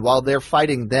 And while they're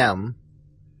fighting them,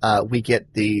 we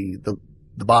get the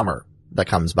bomber that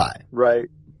comes by. Right.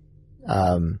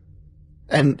 And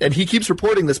he keeps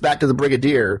reporting this back to the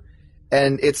Brigadier,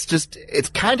 and it's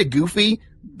kind of goofy,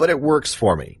 but it works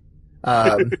for me.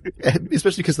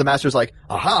 Especially because the Master's like,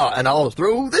 aha, and I'll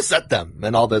throw this at them,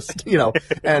 and all this,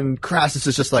 and Crassus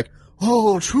is just like,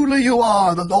 oh, truly you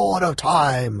are the Lord of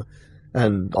Time,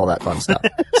 and all that fun stuff.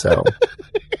 So.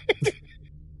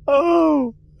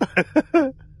 Oh.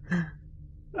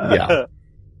 Yeah.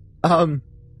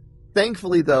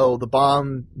 Thankfully, though, the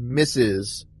bomb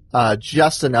misses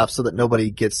just enough so that nobody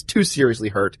gets too seriously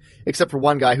hurt, except for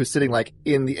one guy who's sitting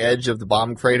in the edge of the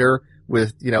bomb crater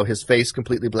with, his face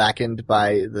completely blackened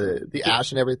by the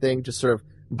ash and everything, just sort of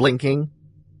blinking.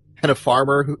 And a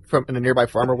farmer and a nearby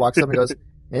farmer walks up and goes,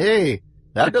 "Hey,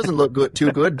 that doesn't look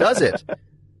too good, does it?"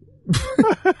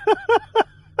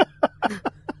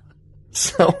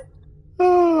 So,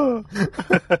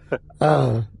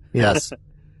 yes.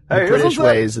 Hey, British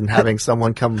ways and having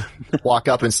someone come walk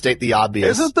up and state the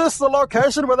obvious. Isn't this the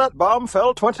location where that bomb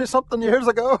fell 20-something years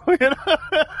ago?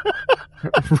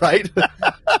 Right?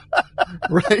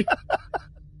 Right.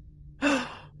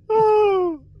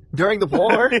 During the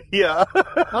war? Yeah.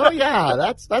 Oh yeah,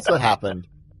 that's what happened.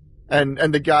 And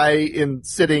the guy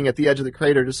sitting at the edge of the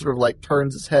crater just sort of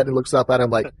turns his head and looks up at him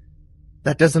like,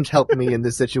 that doesn't help me in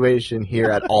this situation here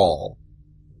at all.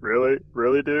 Really?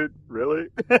 Really, dude? Really?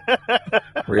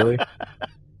 Really?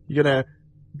 You gonna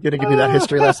give me that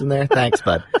history lesson there? Thanks,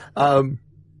 bud.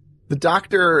 The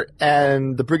Doctor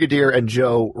and the Brigadier and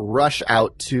Joe rush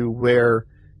out to where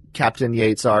Captain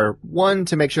Yates are. One,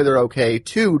 to make sure they're okay.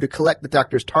 Two, to collect the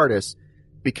Doctor's TARDIS,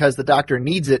 because the Doctor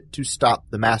needs it to stop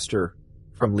the Master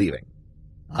from leaving.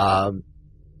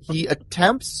 He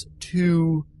attempts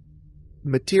to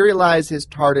materialize his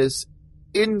TARDIS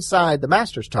inside the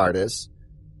Master's TARDIS,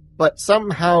 but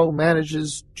somehow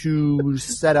manages to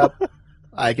set up,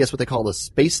 I guess what they call a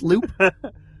space loop,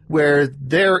 where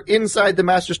they're inside the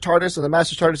Master's TARDIS and the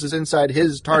Master's TARDIS is inside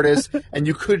his TARDIS, and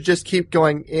you could just keep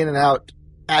going in and out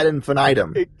ad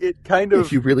infinitum. It kind of,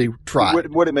 if you really try.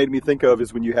 What it made me think of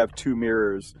is when you have two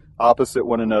mirrors opposite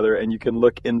one another, and you can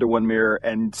look into one mirror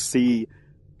and see,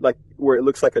 where it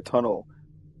looks like a tunnel,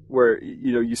 where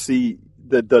you see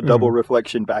the double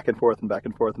reflection back and forth and back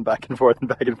and forth and back and forth and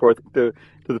back and forth to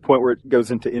the point where it goes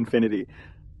into infinity.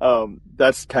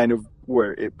 That's kind of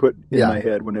where it put in my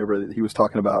head whenever he was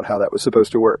talking about how that was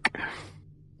supposed to work.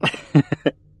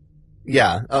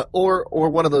 Yeah, or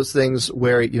one of those things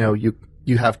where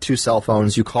you have two cell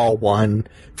phones, you call one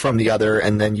from the other,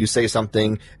 and then you say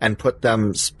something and put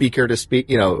them speaker to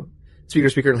speaker,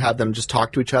 and have them just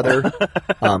talk to each other,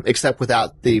 except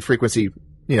without the frequency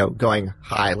going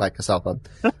high like a cell phone.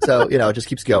 So, it just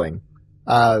keeps going.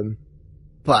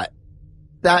 But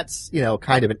that's,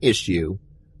 kind of an issue.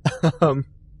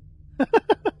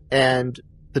 And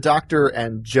the Doctor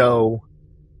and Joe,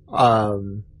 are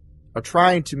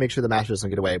trying to make sure the Master doesn't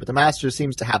get away, but the Master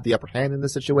seems to have the upper hand in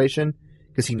this situation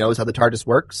because he knows how the TARDIS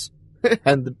works.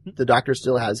 And the Doctor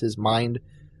still has his mind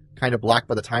kind of blocked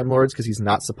by the Time Lords because he's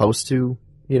not supposed to,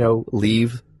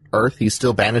 leave Earth. He's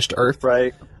still banished Earth.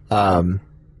 Right.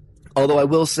 Although I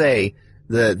will say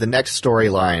the next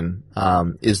storyline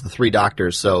is the Three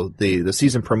Doctors. So the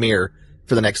season premiere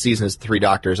for the next season is the Three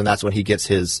Doctors, and that's when he gets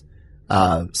his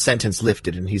sentence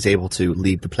lifted and he's able to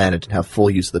leave the planet and have full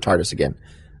use of the TARDIS again.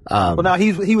 Well, now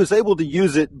he was able to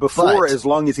use it before, as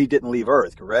long as he didn't leave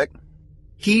Earth, correct?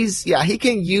 He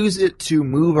can use it to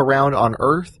move around on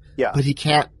Earth, but he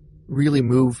can't really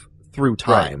move through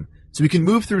time. Right. So he can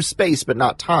move through space, but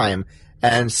not time.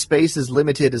 And space is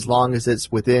limited as long as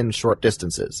it's within short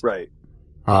distances. Right.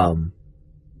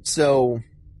 So,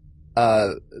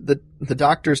 the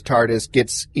Doctor's TARDIS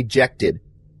gets ejected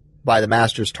by the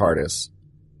Master's TARDIS.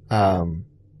 And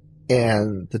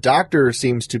the Doctor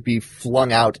seems to be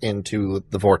flung out into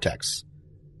the vortex,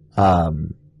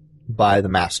 by the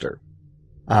Master.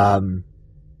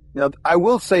 Now, I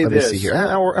will say let this. me see here.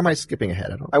 Or am I skipping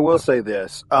ahead? I will say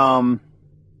this.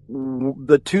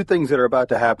 the two things that are about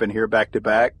to happen here back to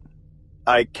back,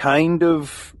 I kind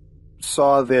of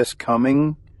saw this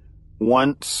coming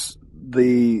once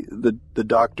the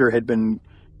doctor had been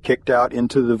kicked out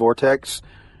into the vortex,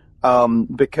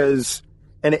 because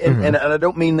and I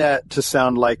don't mean that to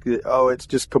sound like it's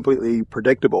just completely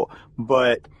predictable,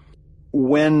 but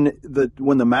when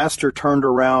the master turned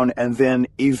around and then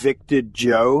evicted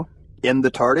Joe in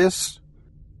the TARDIS,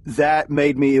 that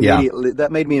made me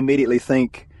immediately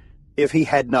think, if he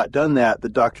had not done that, the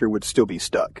doctor would still be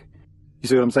stuck. You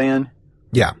see what I'm saying?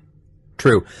 Yeah,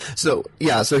 true. So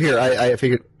here I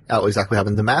figured out exactly what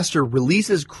happened. The master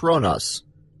releases Kronos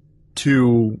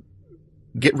to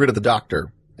get rid of the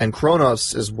doctor, and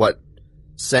Kronos is what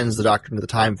sends the doctor into the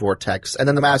time vortex, and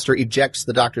then the master ejects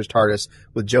the doctor's TARDIS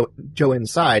with Joe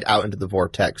inside out into the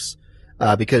vortex,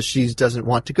 because she doesn't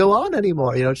want to go on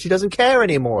anymore. You know, she doesn't care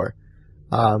anymore.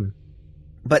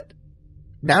 But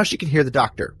now she can hear the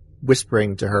doctor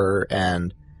whispering to her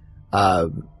and,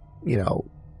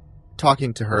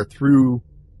 talking to her through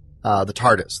the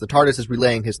TARDIS. The TARDIS is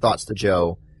relaying his thoughts to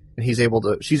Joe, and she's able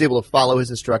to follow his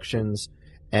instructions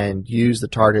and use the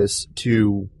TARDIS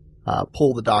to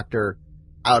pull the doctor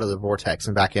out of the vortex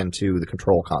and back into the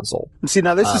control console. See,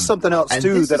 now this is something else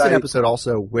too. This is an episode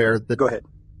also where Go ahead.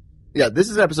 Yeah, this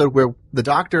is an episode where the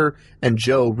Doctor and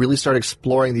Joe really start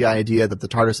exploring the idea that the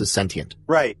TARDIS is sentient.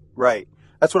 Right.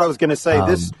 That's what I was going to say.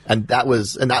 That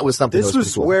was something. This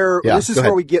was cool. where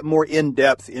where we get more in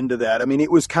depth into that. I mean,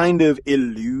 it was kind of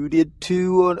alluded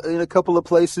to in a couple of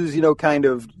places. Kind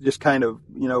of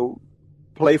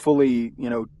playfully,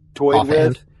 toyed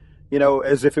Offhand. with,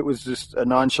 as if it was just a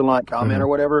nonchalant comment or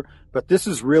whatever. But this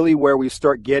is really where we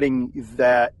start getting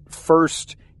that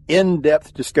first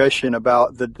in-depth discussion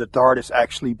about the TARDIS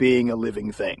actually being a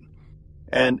living thing.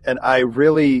 And I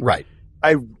really,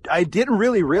 I didn't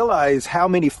really realize how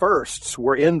many firsts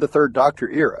were in the Third Doctor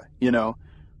era,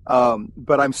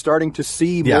 but I'm starting to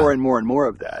see more and more and more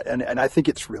of that. And I think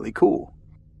it's really cool.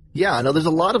 Yeah, I know there's a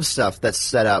lot of stuff that's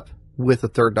set up with the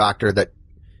Third Doctor that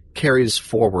carries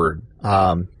forward,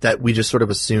 that we just sort of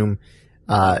assume,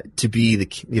 to be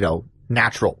the,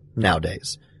 natural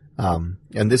nowadays.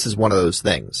 And this is one of those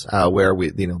things, where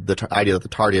the idea that the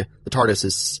TARDIS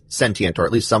is sentient, or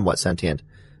at least somewhat sentient.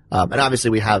 And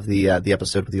obviously we have the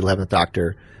episode with the 11th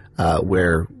Doctor,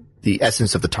 where the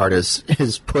essence of the TARDIS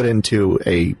is put into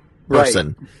a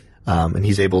person. Right. And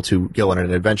he's able to go on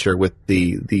an adventure with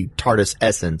the TARDIS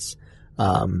essence,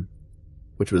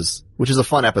 which is a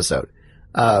fun episode.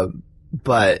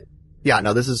 But yeah,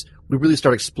 no, we really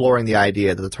start exploring the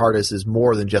idea that the TARDIS is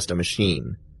more than just a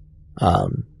machine.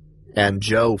 And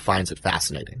Joe finds it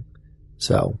fascinating.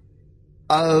 So,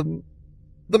 the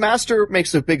Master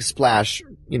makes a big splash,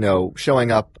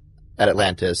 showing up at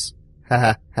Atlantis. Ha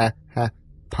ha ha ha.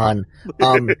 Pun.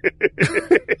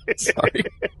 Sorry.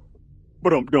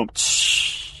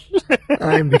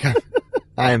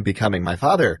 I am becoming my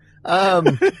father. I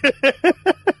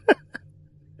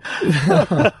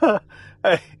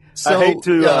hate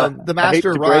to the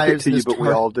Master arrives break it to you, but we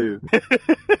all do.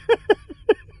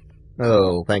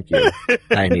 Oh, thank you.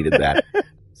 I needed that.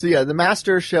 So yeah, the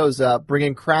Master shows up,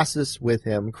 bringing Crassus with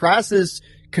him. Crassus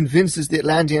convinces the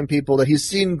Atlantian people that he's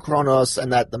seen Kronos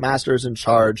and that the Master is in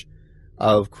charge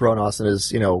of Kronos and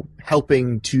is,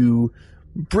 helping to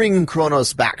bring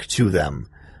Kronos back to them.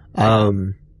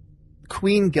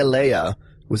 Queen Galea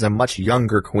was a much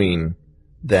younger queen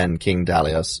than King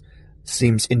Dalios,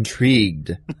 seems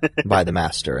intrigued by the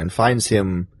Master and finds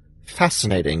him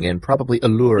fascinating and probably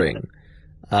alluring.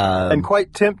 And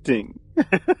quite tempting.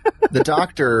 The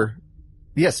Doctor,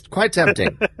 yes, quite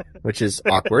tempting, which is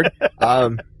awkward.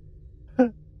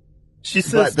 She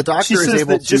says, but the Doctor is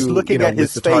able to, just looking at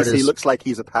his face, TARDIS, he looks like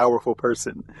he's a powerful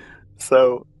person.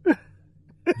 So,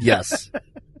 yes,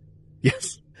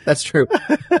 that's true.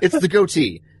 It's the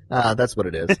goatee. That's what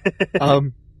it is.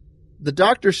 The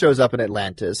Doctor shows up in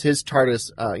Atlantis. His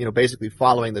TARDIS, basically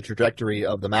following the trajectory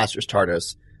of the Master's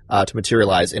TARDIS to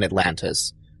materialize in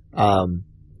Atlantis.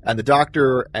 And the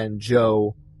Doctor and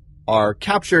Joe are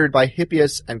captured by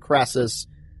Hippias and Crassus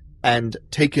and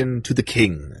taken to the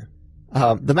King.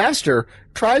 The Master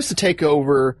tries to take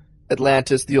over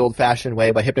Atlantis the old-fashioned way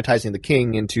by hypnotizing the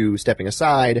King into stepping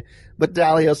aside, but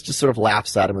Dalios just sort of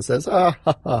laughs at him and says,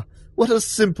 what a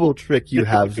simple trick you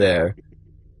have there.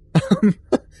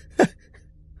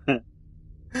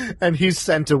 And he's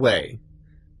sent away.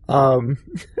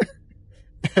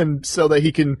 And so that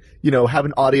he can, have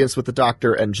an audience with the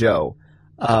Doctor and Joe.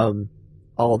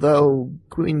 Although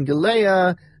Queen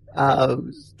Galea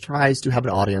tries to have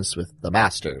an audience with the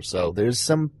Master. So there's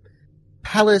some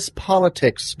palace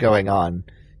politics going on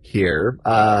here.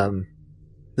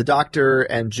 The the Doctor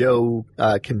and Joe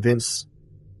convince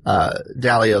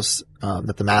Dalios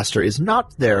that the Master is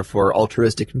not there for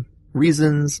altruistic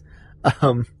reasons,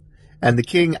 and the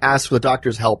King asks for the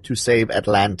Doctor's help to save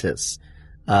Atlantis.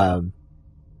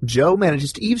 Joe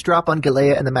manages to eavesdrop on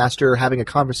Galea and the Master having a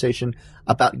conversation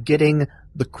about getting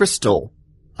the crystal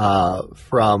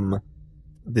from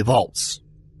the vaults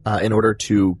in order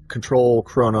to control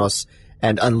Kronos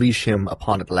and unleash him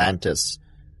upon Atlantis.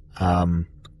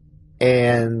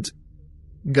 And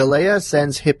Galea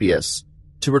sends Hippias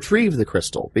to retrieve the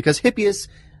crystal, because Hippias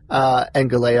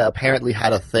and Galea apparently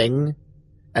had a thing,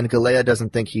 and Galea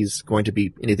doesn't think he's going to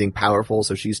be anything powerful,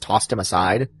 so she's tossed him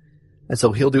aside. And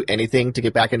so he'll do anything to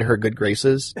get back into her good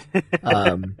graces.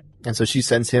 And so she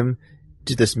sends him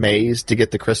to this maze to get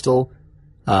the crystal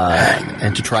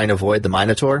and to try and avoid the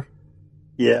Minotaur.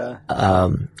 Yeah.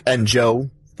 And Joe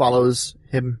follows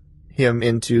him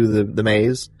into the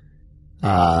maze.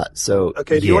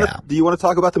 Okay, do you want to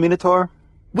talk about the Minotaur?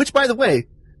 Which, by the way,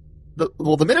 the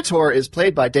Minotaur is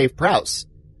played by Dave Prowse.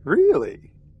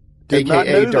 Really?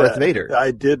 AKA Darth Vader.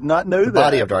 I did not know that. The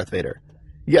body of Darth Vader.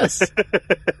 Yes.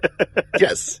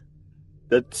 Yes.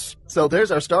 So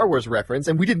there's our Star Wars reference,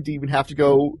 and we didn't even have to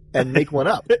go and make one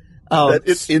up.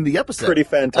 It's in the episode. Pretty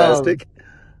fantastic.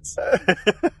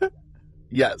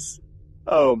 Yes.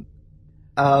 What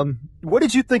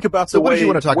did you think about what did you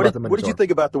want to talk about the Minotaur? What did you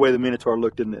think about the way the Minotaur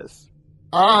looked in this?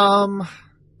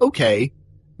 Okay.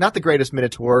 Not the greatest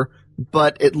Minotaur,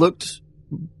 but it looked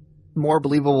more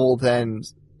believable than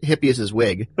Hippias'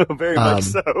 wig. Very much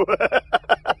so.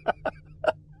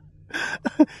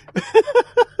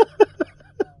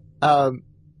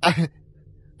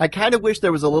 I kind of wish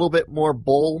there was a little bit more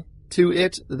bull to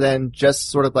it than just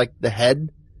sort of like the head.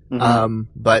 Mm-hmm.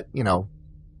 But,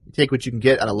 take what you can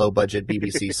get on a low-budget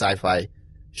BBC sci-fi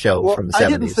show from the 70s. I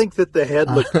didn't think that the head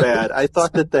looked bad. I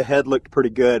thought that the head looked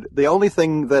pretty good. The only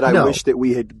thing that I wish that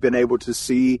we had been able to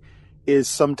see is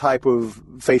some type of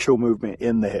facial movement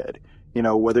in the head.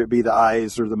 Whether it be the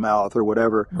eyes or the mouth or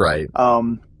whatever. Right.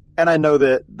 And I know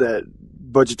that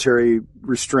budgetary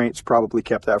restraints probably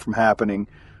kept that from happening.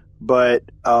 But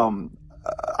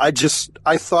I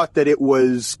thought that it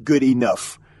was good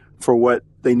enough for what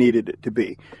they needed it to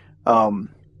be.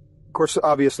 Of course,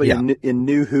 obviously, in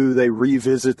New Who, they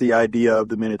revisit the idea of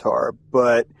the Minotaur,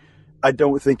 but I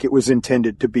don't think it was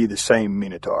intended to be the same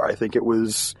Minotaur. I think it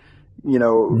was,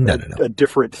 a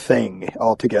different thing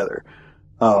altogether.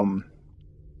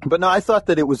 But no, I thought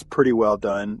that it was pretty well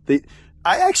done.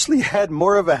 I actually had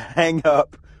more of a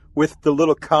hang-up with the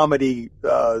little comedy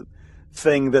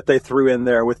thing that they threw in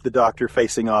there with the Doctor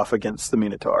facing off against the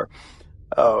Minotaur.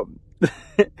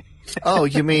 Oh,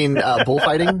 you mean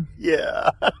bullfighting? Yeah.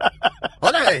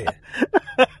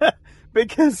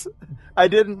 Because I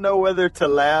didn't know whether to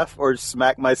laugh or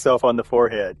smack myself on the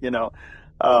forehead, It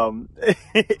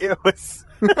was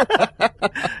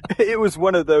it was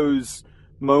one of those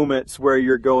moments where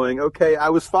you're going, okay, I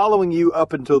was following you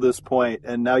up until this point,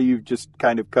 and now you've just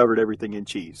kind of covered everything in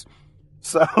cheese.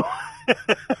 So...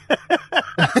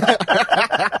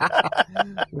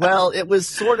 Well, it was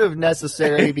sort of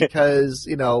necessary because,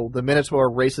 the Minotaur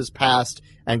races past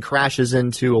and crashes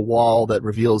into a wall that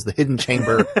reveals the hidden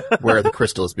chamber where the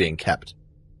crystal is being kept.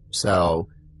 So,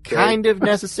 kind of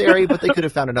necessary, but they could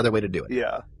have found another way to do it.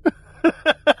 Yeah.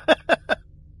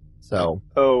 So.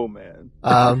 Oh, man.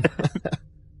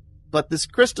 But this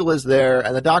crystal is there,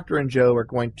 and the Doctor and Joe are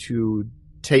going to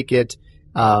take it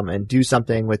and do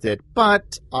something with it,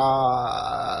 but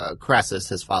Crassus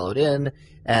has followed in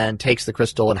and takes the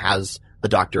crystal and has the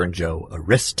Doctor and Joe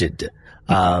arrested.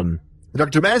 The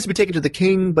Doctor demands to be taken to the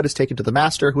King, but is taken to the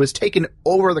Master, who has taken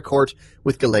over the court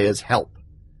with Galea's help.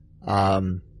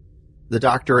 The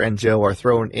Doctor and Joe are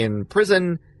thrown in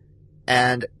prison,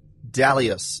 and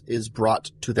Dalios is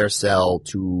brought to their cell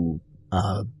to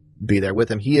be there with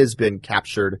him. He has been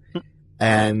captured,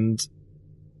 and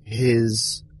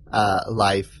his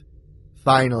life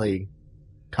finally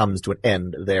comes to an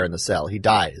end there in the cell. He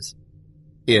dies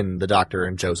in the Doctor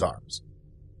and Joe's arms.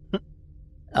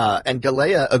 And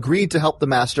Galea agreed to help the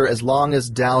Master as long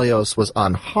as Dalios was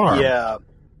unharmed. Yeah.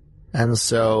 And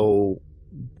so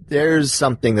there's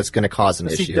something that's going to cause an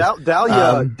issue.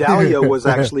 Dahlia was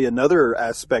actually another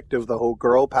aspect of the whole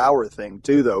girl power thing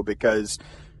too, though, because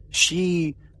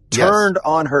she turned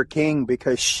on her king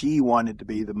because she wanted to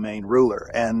be the main ruler.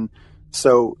 And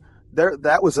so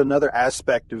that was another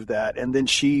aspect of that. And then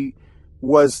she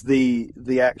was the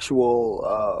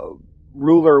actual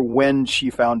ruler when she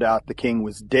found out the king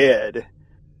was dead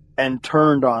and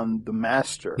turned on the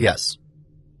Master. Yes.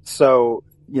 So,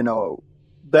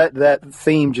 that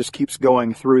theme just keeps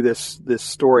going through this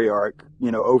story arc,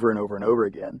 over and over and over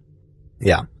again.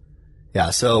 Yeah.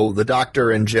 Yeah, so the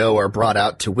Doctor and Joe are brought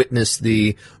out to witness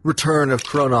the return of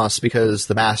Kronos because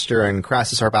the Master and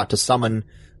Crassus are about to summon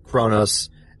Kronos,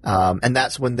 and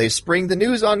that's when they spring the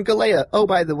news on Galea. Oh,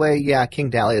 by the way, yeah, King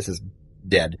Dalius is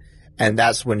dead. And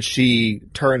that's when she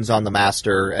turns on the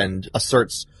Master and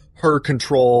asserts her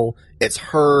control. It's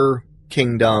her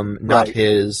kingdom, not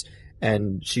his,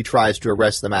 and she tries to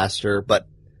arrest the Master, but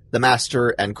the Master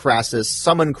and Crassus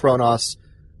summon Kronos,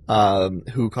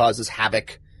 who causes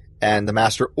havoc, and the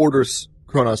Master orders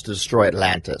Kronos to destroy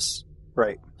Atlantis.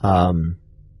 Right.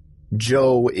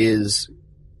 Joe is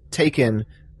taken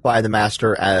by the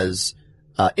Master as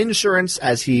insurance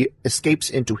as he escapes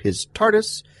into his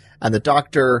TARDIS, and the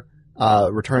Doctor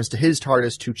returns to his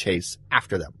TARDIS to chase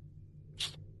after them.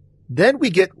 Then we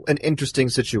get an interesting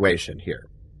situation here.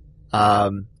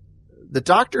 The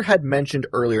Doctor had mentioned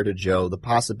earlier to Joe the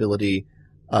possibility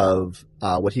of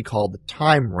what he called the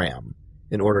time ram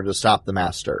in order to stop the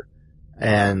Master.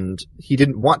 And he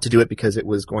didn't want to do it because it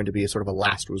was going to be a sort of a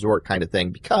last resort kind of thing,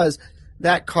 because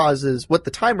that causes, what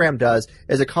the time ram does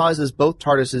is it causes both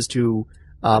TARDISes to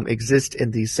exist in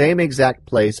the same exact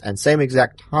place and same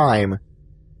exact time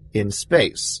in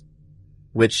space,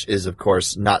 which is, of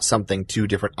course, not something two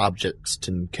different objects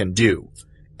can do,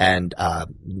 and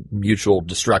mutual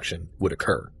destruction would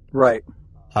occur. Right.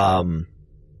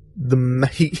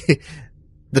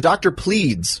 The Doctor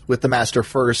pleads with the Master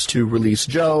first to release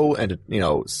Joe and,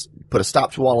 put a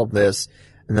stop to all of this.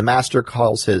 And the Master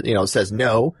says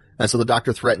no. And so the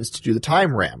Doctor threatens to do the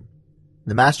time ram.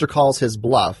 The Master calls his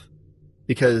bluff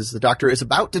because the Doctor is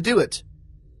about to do it,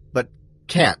 but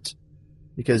can't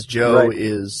because Joe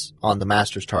is on the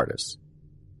Master's TARDIS.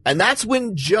 And that's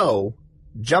when Joe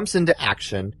jumps into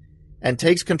action and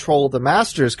takes control of the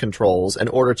Master's controls in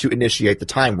order to initiate the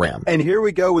time ram. And here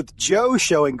we go with Joe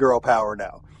showing girl power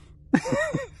now.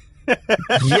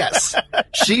 Yes.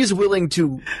 She's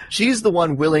the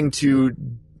one willing to,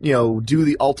 do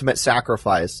the ultimate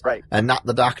sacrifice. Right. And not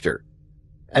the Doctor.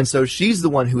 And so she's the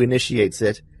one who initiates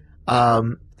it.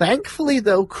 Thankfully,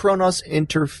 though, Kronos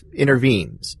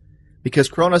intervenes. Because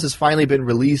Kronos has finally been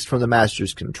released from the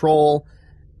Master's control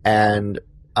and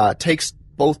takes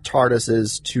both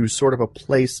TARDISes to sort of a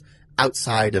place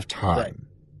outside of time. Right.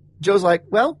 Joe's like,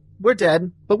 well, we're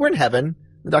dead, but we're in heaven.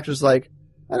 The Doctor's like,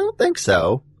 I don't think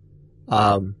so.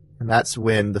 And that's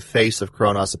when the face of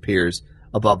Kronos appears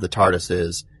above the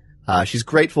TARDISes. She's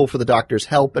grateful for the Doctor's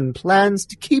help and plans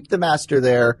to keep the Master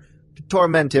there to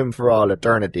torment him for all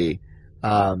eternity.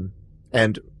 And,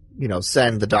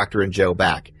 send the Doctor and Joe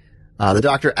back. The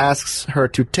Doctor asks her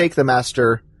to take the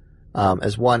Master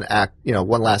as one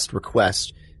last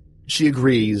request. She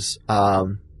agrees,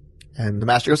 and the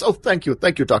Master goes, oh, thank you,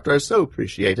 Doctor, I so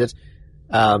appreciate it.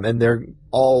 And they're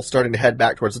all starting to head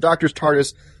back towards the Doctor's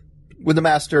TARDIS when the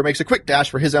Master makes a quick dash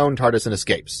for his own TARDIS and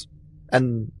escapes.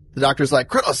 And the Doctor's like,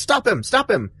 Kronos, stop him!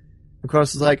 And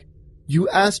Kronos is like, you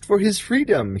asked for his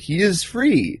freedom, he is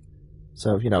free.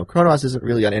 So, Kronos isn't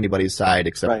really on anybody's side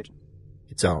except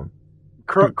its own.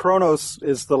 Kronos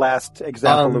is the last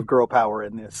example of girl power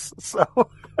in this, so.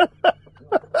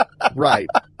 Right.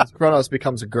 Kronos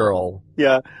becomes a girl.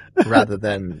 Yeah. Rather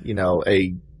than,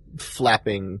 a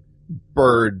flapping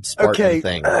bird Spartan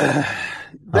thing.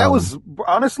 That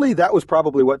was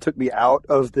probably what took me out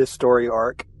of this story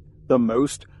arc the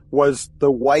most, was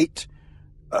the white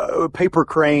paper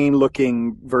crane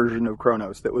looking version of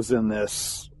Kronos that was in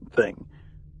this thing.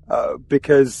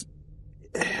 Because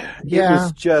it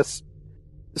was just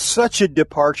such a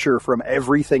departure from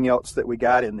everything else that we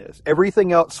got in this.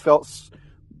 Everything else felt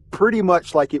pretty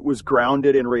much like it was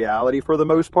grounded in reality for the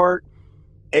most part,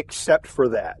 except for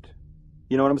that.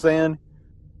 You know what I'm saying?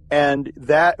 And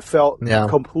that felt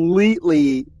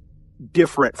completely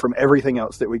different from everything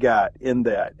else that we got in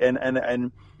that.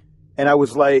 And I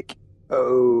was like,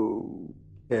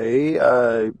 okay,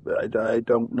 I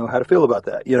don't know how to feel about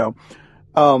that,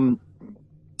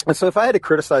 And so if I had to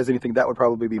criticize anything, that would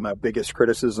probably be my biggest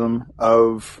criticism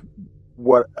of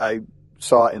what I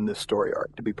saw in this story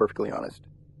arc, to be perfectly honest.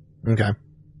 Okay.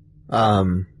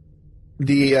 I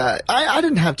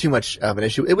didn't have too much of an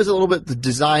issue. It was a little bit, the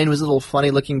design was a little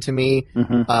funny looking to me.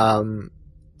 Mm-hmm.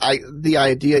 The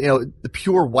idea, the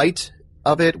pure white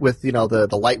of it with,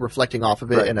 the light reflecting off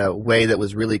of it in a way that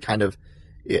was really kind of,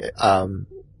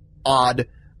 odd,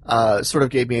 sort of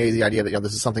gave me the idea that,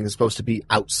 this is something that's supposed to be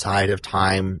outside of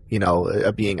time,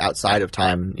 a being outside of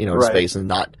time, in space and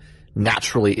not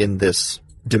naturally in this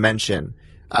dimension,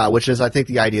 which is, I think,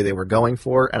 the idea they were going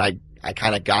for. And I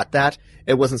kind of got that.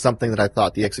 it wasn't something that I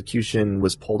thought the execution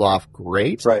was pulled off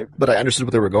great. Right. But I understood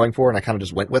what they were going for, and I kind of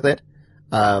just went with it.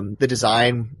 The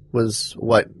design was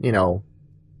what,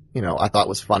 I thought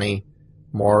was funny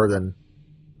more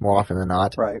often than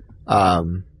not. Right.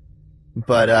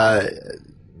 But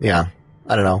yeah,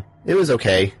 I don't know. It was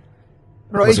okay.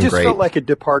 No, it just great. felt like a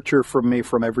departure from me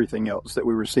from everything else that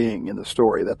we were seeing in the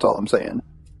story. That's all I'm saying.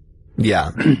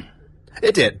 Yeah.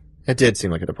 It did. It did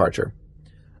seem like a departure.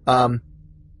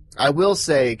 I will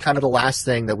say kind of the last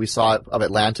thing that we saw of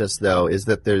Atlantis, though, is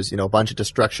that there's, a bunch of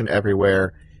destruction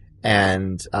everywhere,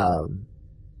 and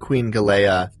Queen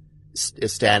Galea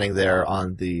is standing there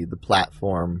on the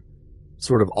platform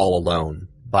sort of all alone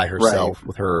by herself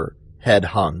with her head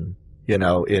hung,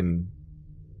 in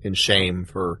shame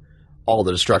for all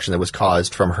the destruction that was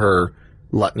caused from her,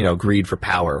 greed for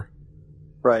power.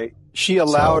 Right. She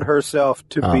allowed herself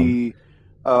to be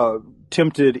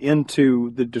tempted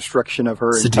into the destruction of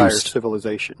her entire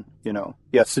civilization.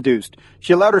 Yeah, seduced.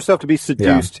 She allowed herself to be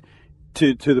seduced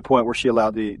to the point where she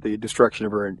allowed the destruction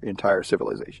of her entire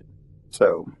civilization.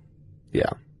 So,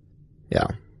 yeah.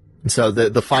 And so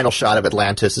the final shot of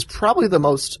Atlantis is probably the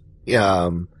most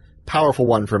powerful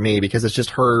one for me, because it's just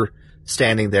her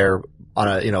standing there on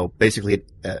a basically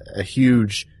a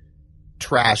huge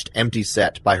trashed empty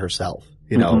set by herself,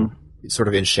 sort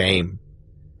of in shame.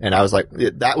 And I was like,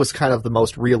 that was kind of the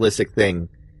most realistic thing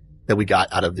that we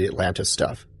got out of the Atlantis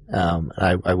stuff. And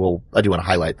I do want to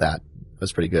highlight that. It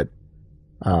was pretty good.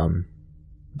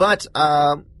 But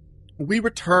we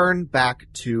return back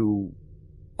to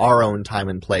our own time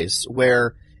and place,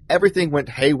 where everything went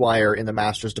haywire in the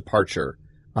Master's departure.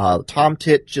 Tom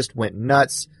Tit just went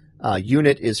nuts.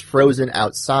 Unit is frozen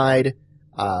outside.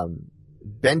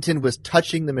 Benton was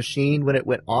touching the machine when it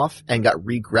went off and got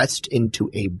regressed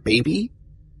into a baby.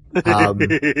 And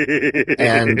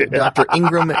Dr.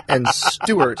 Ingram and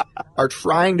Stewart are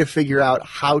trying to figure out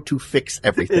how to fix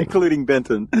everything. Including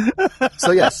Benton.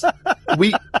 So yes.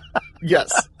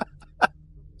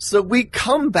 So we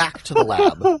come back to the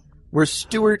lab where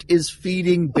Stewart is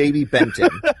feeding baby Benton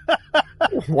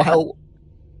while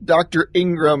Dr.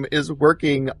 Ingram is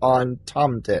working on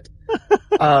Tom Tit.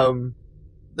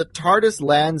 The TARDIS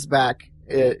lands back,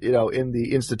 in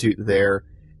the Institute there,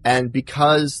 and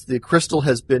because the crystal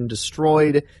has been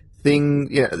destroyed,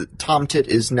 Tom Tit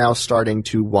is now starting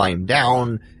to wind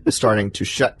down, is starting to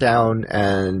shut down,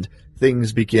 and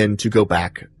things begin to go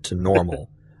back to normal.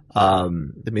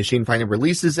 The machine finally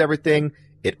releases everything,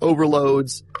 it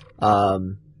overloads,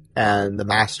 and the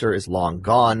Master is long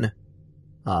gone.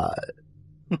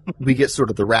 We get sort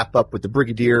of the wrap up with the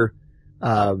Brigadier,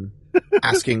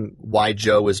 asking why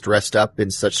Jo is dressed up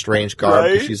in such strange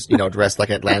garb, because she's, dressed like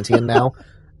an Atlantean now.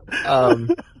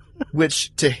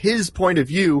 Which, to his point of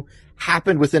view,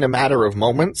 happened within a matter of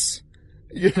moments,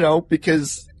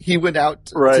 because he went out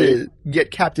to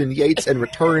get Captain Yates and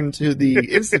return to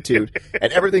the Institute,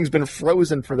 and everything's been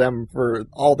frozen for them for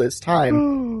all this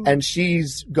time, and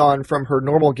she's gone from her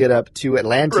normal getup to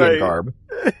Atlantean garb.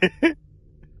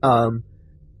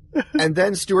 And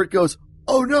then Stewart goes,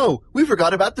 "Oh no, we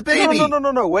forgot about the baby."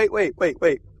 No.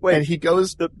 Wait. And he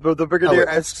goes, the Brigadier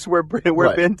asks where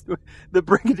Benton, the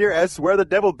Brigadier asks where the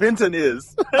devil Benton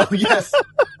is. Oh, yes.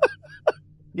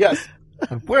 Yes.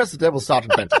 And where's the devil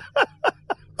Sergeant Benton?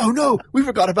 Oh no, we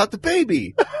forgot about the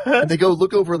baby. And they go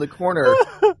look over in the corner,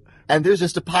 and there's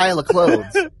just a pile of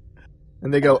clothes.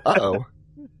 And they go, uh-oh.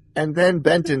 And then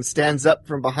Benton stands up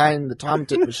from behind the Tom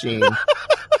Tit machine,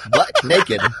 butt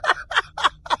naked,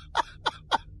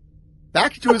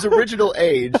 back to his original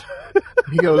age.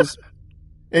 He goes,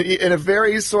 in a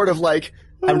very sort of like,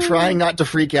 I'm trying not to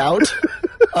freak out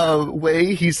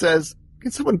way, he says,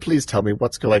 "Can someone please tell me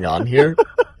what's going on here?"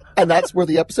 And that's where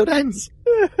the episode ends.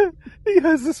 He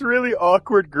has this really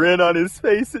awkward grin on his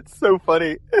face. It's so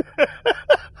funny.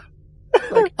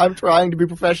 Like, I'm trying to be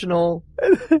professional,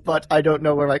 but I don't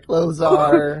know where my clothes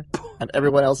are. And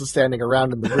everyone else is standing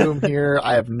around in the room here.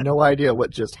 I have no idea what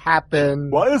just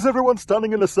happened. Why is everyone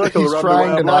standing in a circle He's around trying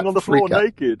the way I'm to lying not on the floor freak out.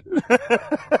 naked?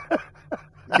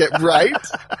 Get right?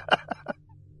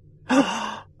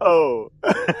 Oh.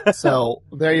 So,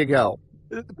 there you go.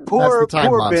 Poor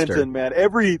Monster. Benton, man.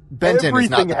 Benton is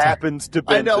not everything the happens to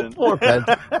Benton. I know, poor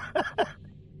Benton.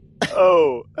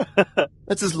 Oh.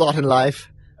 That's his lot in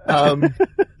life.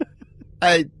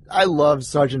 I love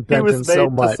Sergeant Benton so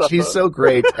much. He's so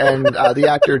great. And the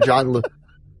actor John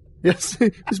yes,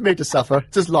 he's made to suffer.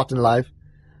 It's his lot in life.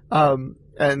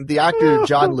 And the actor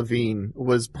John Levine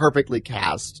was perfectly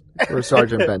cast for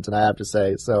Sergeant Benton, I have to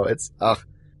say. So it's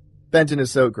Benton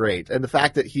is so great. And the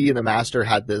fact that he and the Master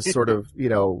had this sort of,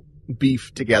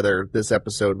 beef together this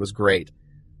episode was great.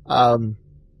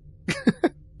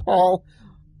 Paul,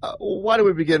 why don't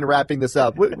we begin wrapping this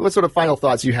up? What sort of final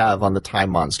thoughts you have on the Time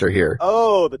Monster here?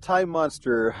 Oh, the Time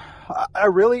Monster. I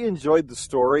really enjoyed the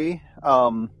story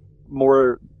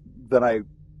more than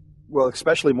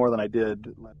especially more than I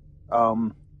did.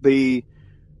 The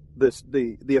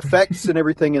effects and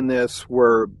everything in this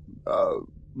were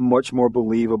much more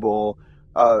believable.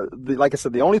 Like I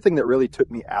said, the only thing that really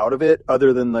took me out of it,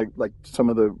 other than like some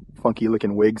of the funky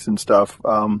looking wigs and stuff,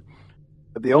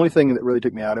 the only thing that really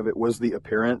took me out of it was the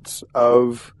appearance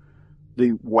of the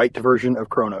white version of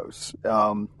Kronos.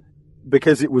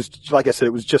 Because it was, like I said,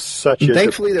 it was just such a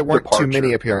Thankfully, there weren't departure, too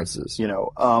many appearances. Yeah.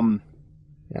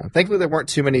 Thankfully, there weren't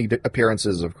too many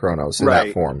appearances of Kronos in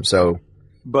that form. So,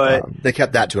 but they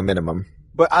kept that to a minimum.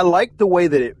 But I liked the way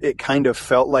that it kind of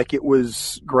felt like it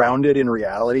was grounded in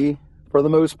reality for the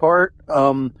most part.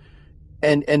 And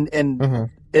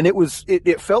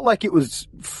it felt like it was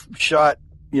shot,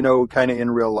 kind of in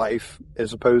real life,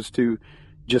 as opposed to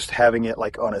just having it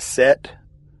like on a set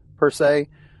per se.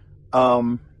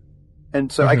 And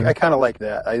so I kind of like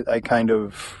that. I kind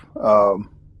of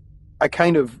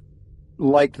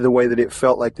liked the way that it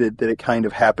felt like that it kind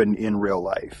of happened in real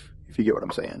life, if you get what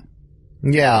I'm saying.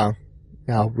 Yeah.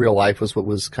 Yeah, real life was what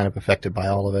was kind of affected by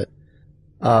all of it.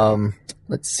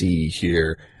 Let's see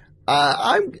here.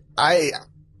 I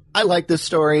like this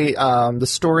story. The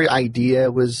story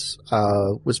idea was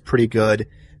pretty good.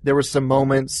 There were some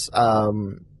moments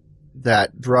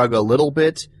that drug a little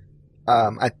bit.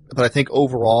 But I think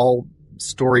overall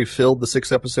story filled the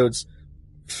 6 episodes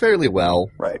fairly well.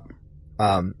 Right.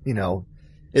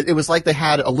 It was like they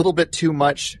had a little bit too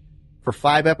much for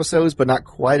 5 episodes, but not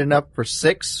quite enough for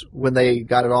 6 when they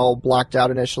got it all blocked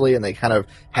out initially, and they kind of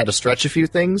had to stretch a few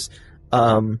things.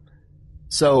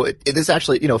 So it is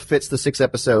actually, fits the 6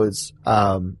 episodes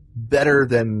better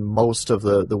than most of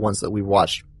the ones that we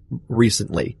watched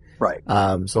recently. Right.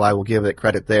 So I will give it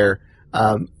credit there.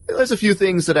 There's a few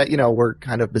things that were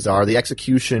kind of bizarre. The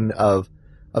execution of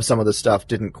some of the stuff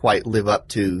didn't quite live up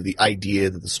to the idea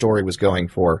that the story was going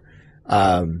for.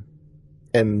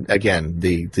 And again,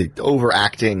 the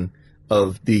overacting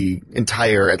of the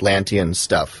entire Atlantian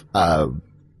stuff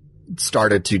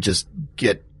started to just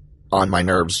get on my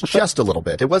nerves just a little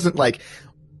bit. It wasn't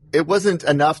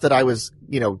enough that I was,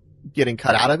 getting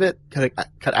cut out of it,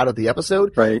 cut out of the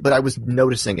episode, right? But I was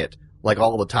noticing it like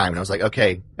all the time, and I was like,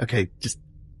 okay, just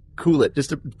cool it,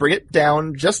 just to bring it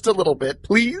down just a little bit,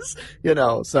 please,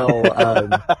 So,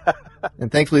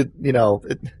 and thankfully,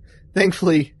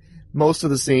 most of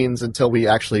the scenes until we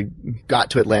actually got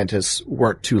to Atlantis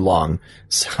weren't too long.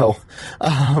 So,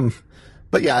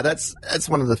 but yeah, that's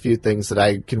one of the few things that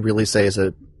I can really say is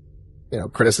a,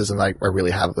 criticism I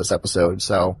really have of this episode.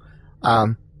 So,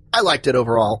 I liked it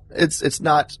overall. It's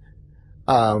not,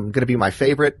 going to be my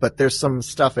favorite, but there's some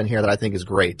stuff in here that I think is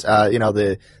great.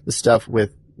 The stuff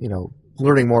with,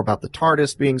 learning more about the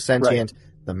TARDIS being sentient. Right.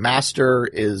 The Master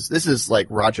this is like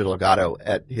Roger Legato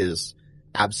at his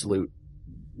absolute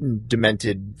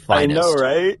demented finest. I know,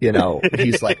 right?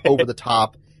 He's like over the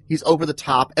top. He's over the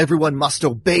top. Everyone must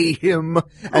obey him.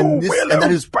 And that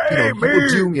is, you will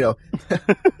do,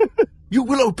 you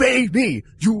will obey me.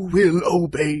 You will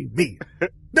obey me.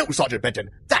 No, Sergeant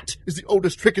Benton. That is the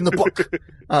oldest trick in the book.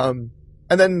 And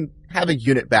then having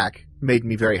Unit back made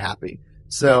me very happy.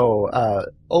 So,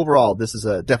 overall, this is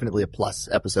definitely a plus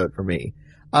episode for me.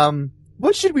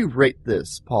 What should we rate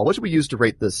this, Paul? What should we use to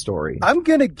rate this story? I'm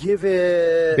gonna give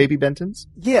it... Baby Bentons?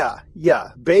 Yeah.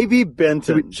 Baby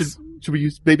Bentons. Should we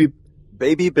use Baby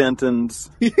Bentons?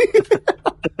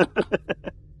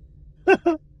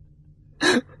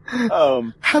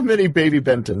 How many Baby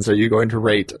Bentons are you going to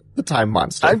rate the Time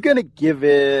Monster? I'm gonna give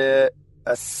it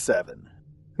a 7.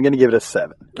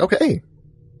 Okay.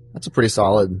 That's a pretty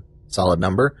solid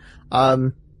number.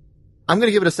 I'm going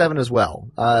to give it a 7 as well.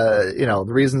 The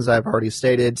reasons I've already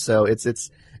stated. So it's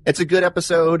a good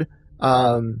episode.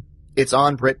 It's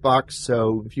on BritBox.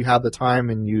 So if you have the time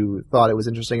and you thought it was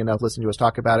interesting enough listening to us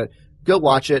talk about it, go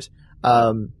watch it.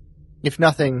 If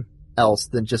nothing else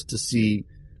than just to see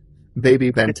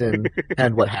Baby Benton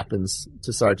and what happens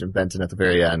to Sergeant Benton at the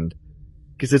very end.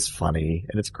 Cause it's funny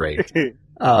and it's great.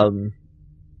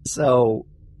 So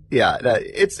yeah,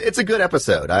 it's a good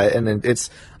episode. It's,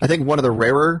 I think, one of the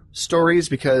rarer stories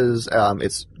because,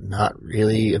 it's not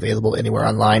really available anywhere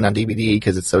online on DVD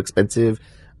because it's so expensive.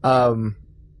 And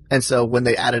so when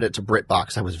they added it to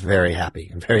BritBox, I was very happy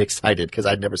and very excited because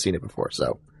I'd never seen it before.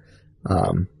 So,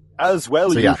 as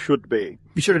well, so, you should be.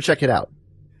 Be sure to check it out.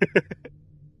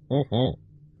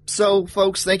 So,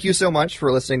 folks, thank you so much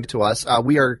for listening to us.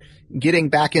 We are getting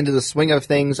back into the swing of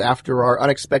things after our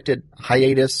unexpected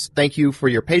hiatus. Thank you for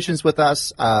your patience with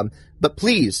us. But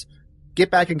please get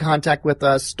back in contact with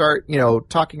us. Start,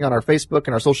 talking on our Facebook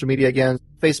and our social media again.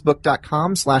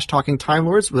 Facebook.com/Talking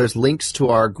Timelords, where there's links to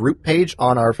our group page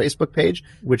on our Facebook page,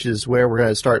 which is where we're going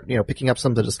to start, picking up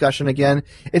some of the discussion again.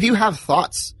 If you have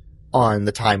thoughts on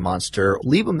the Time Monster,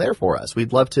 leave them there for us.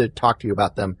 We'd love to talk to you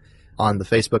about them on the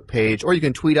Facebook page, or you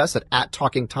can tweet us at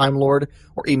 @TalkingTimeLord,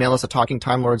 or email us at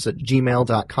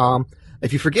talkingtimelords@gmail.com.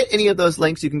 If you forget any of those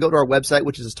links, you can go to our website,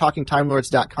 which is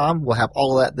talkingtimelords.com. We'll have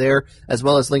all of that there, as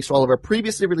well as links to all of our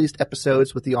previously released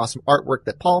episodes with the awesome artwork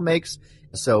that Paul makes.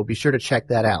 So be sure to check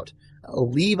that out.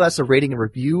 Leave us a rating and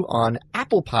review on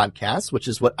Apple Podcasts, which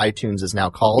is what iTunes is now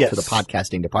called for the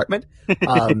podcasting department.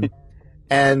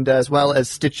 And as well as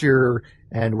Stitcher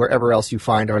and wherever else you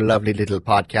find our lovely little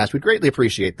podcast. We'd greatly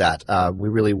appreciate that. We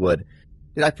really would.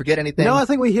 Did I forget anything? No, I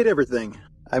think we hit everything.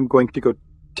 I'm going to go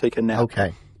take a nap.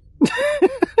 Okay.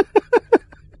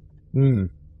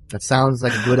 That sounds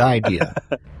like a good idea.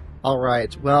 All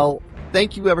right. Well,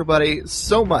 thank you, everybody,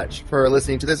 so much for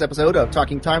listening to this episode of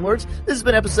Talking Time Lords. This has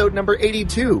been episode number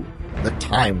 82, The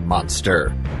Time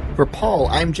Monster. For Paul,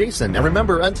 I'm Jason. And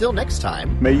remember, until next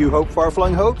time, may you hope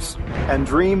far-flung hopes and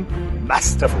dream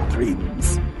masterful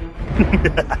dreams.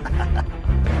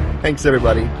 Thanks,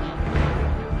 everybody.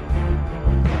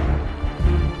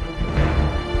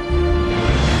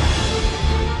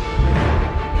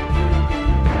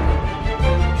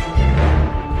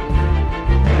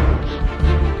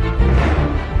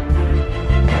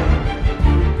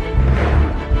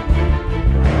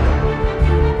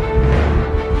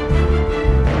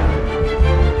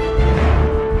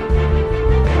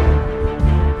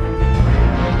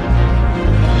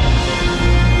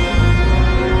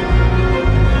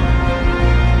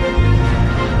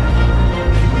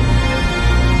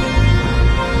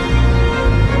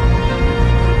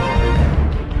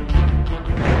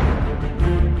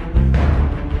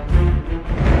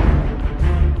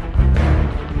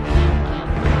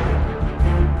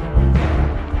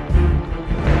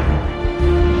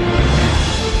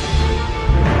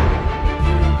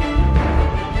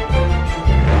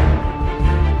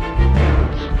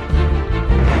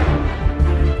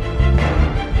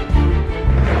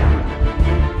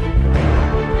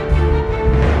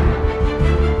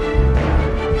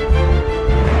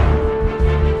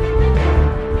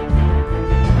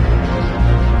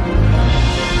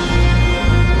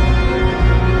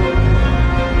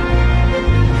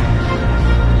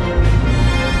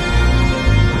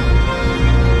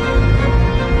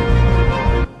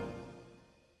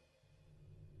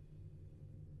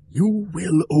 You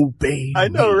will obey I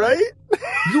know, me. right?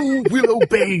 You will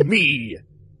obey me.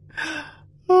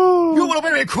 You will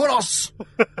obey me, Kronos!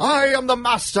 I am the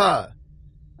master!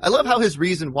 I love how his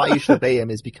reason why you should obey him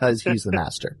is because he's the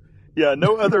master. Yeah,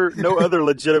 no other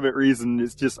legitimate reason.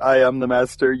 It's just, I am the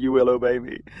master, you will obey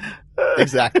me.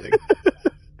 Exactly.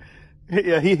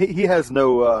 Yeah, he has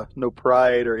no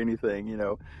pride or anything,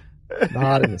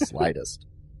 Not in the slightest.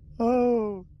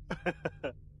 Oh.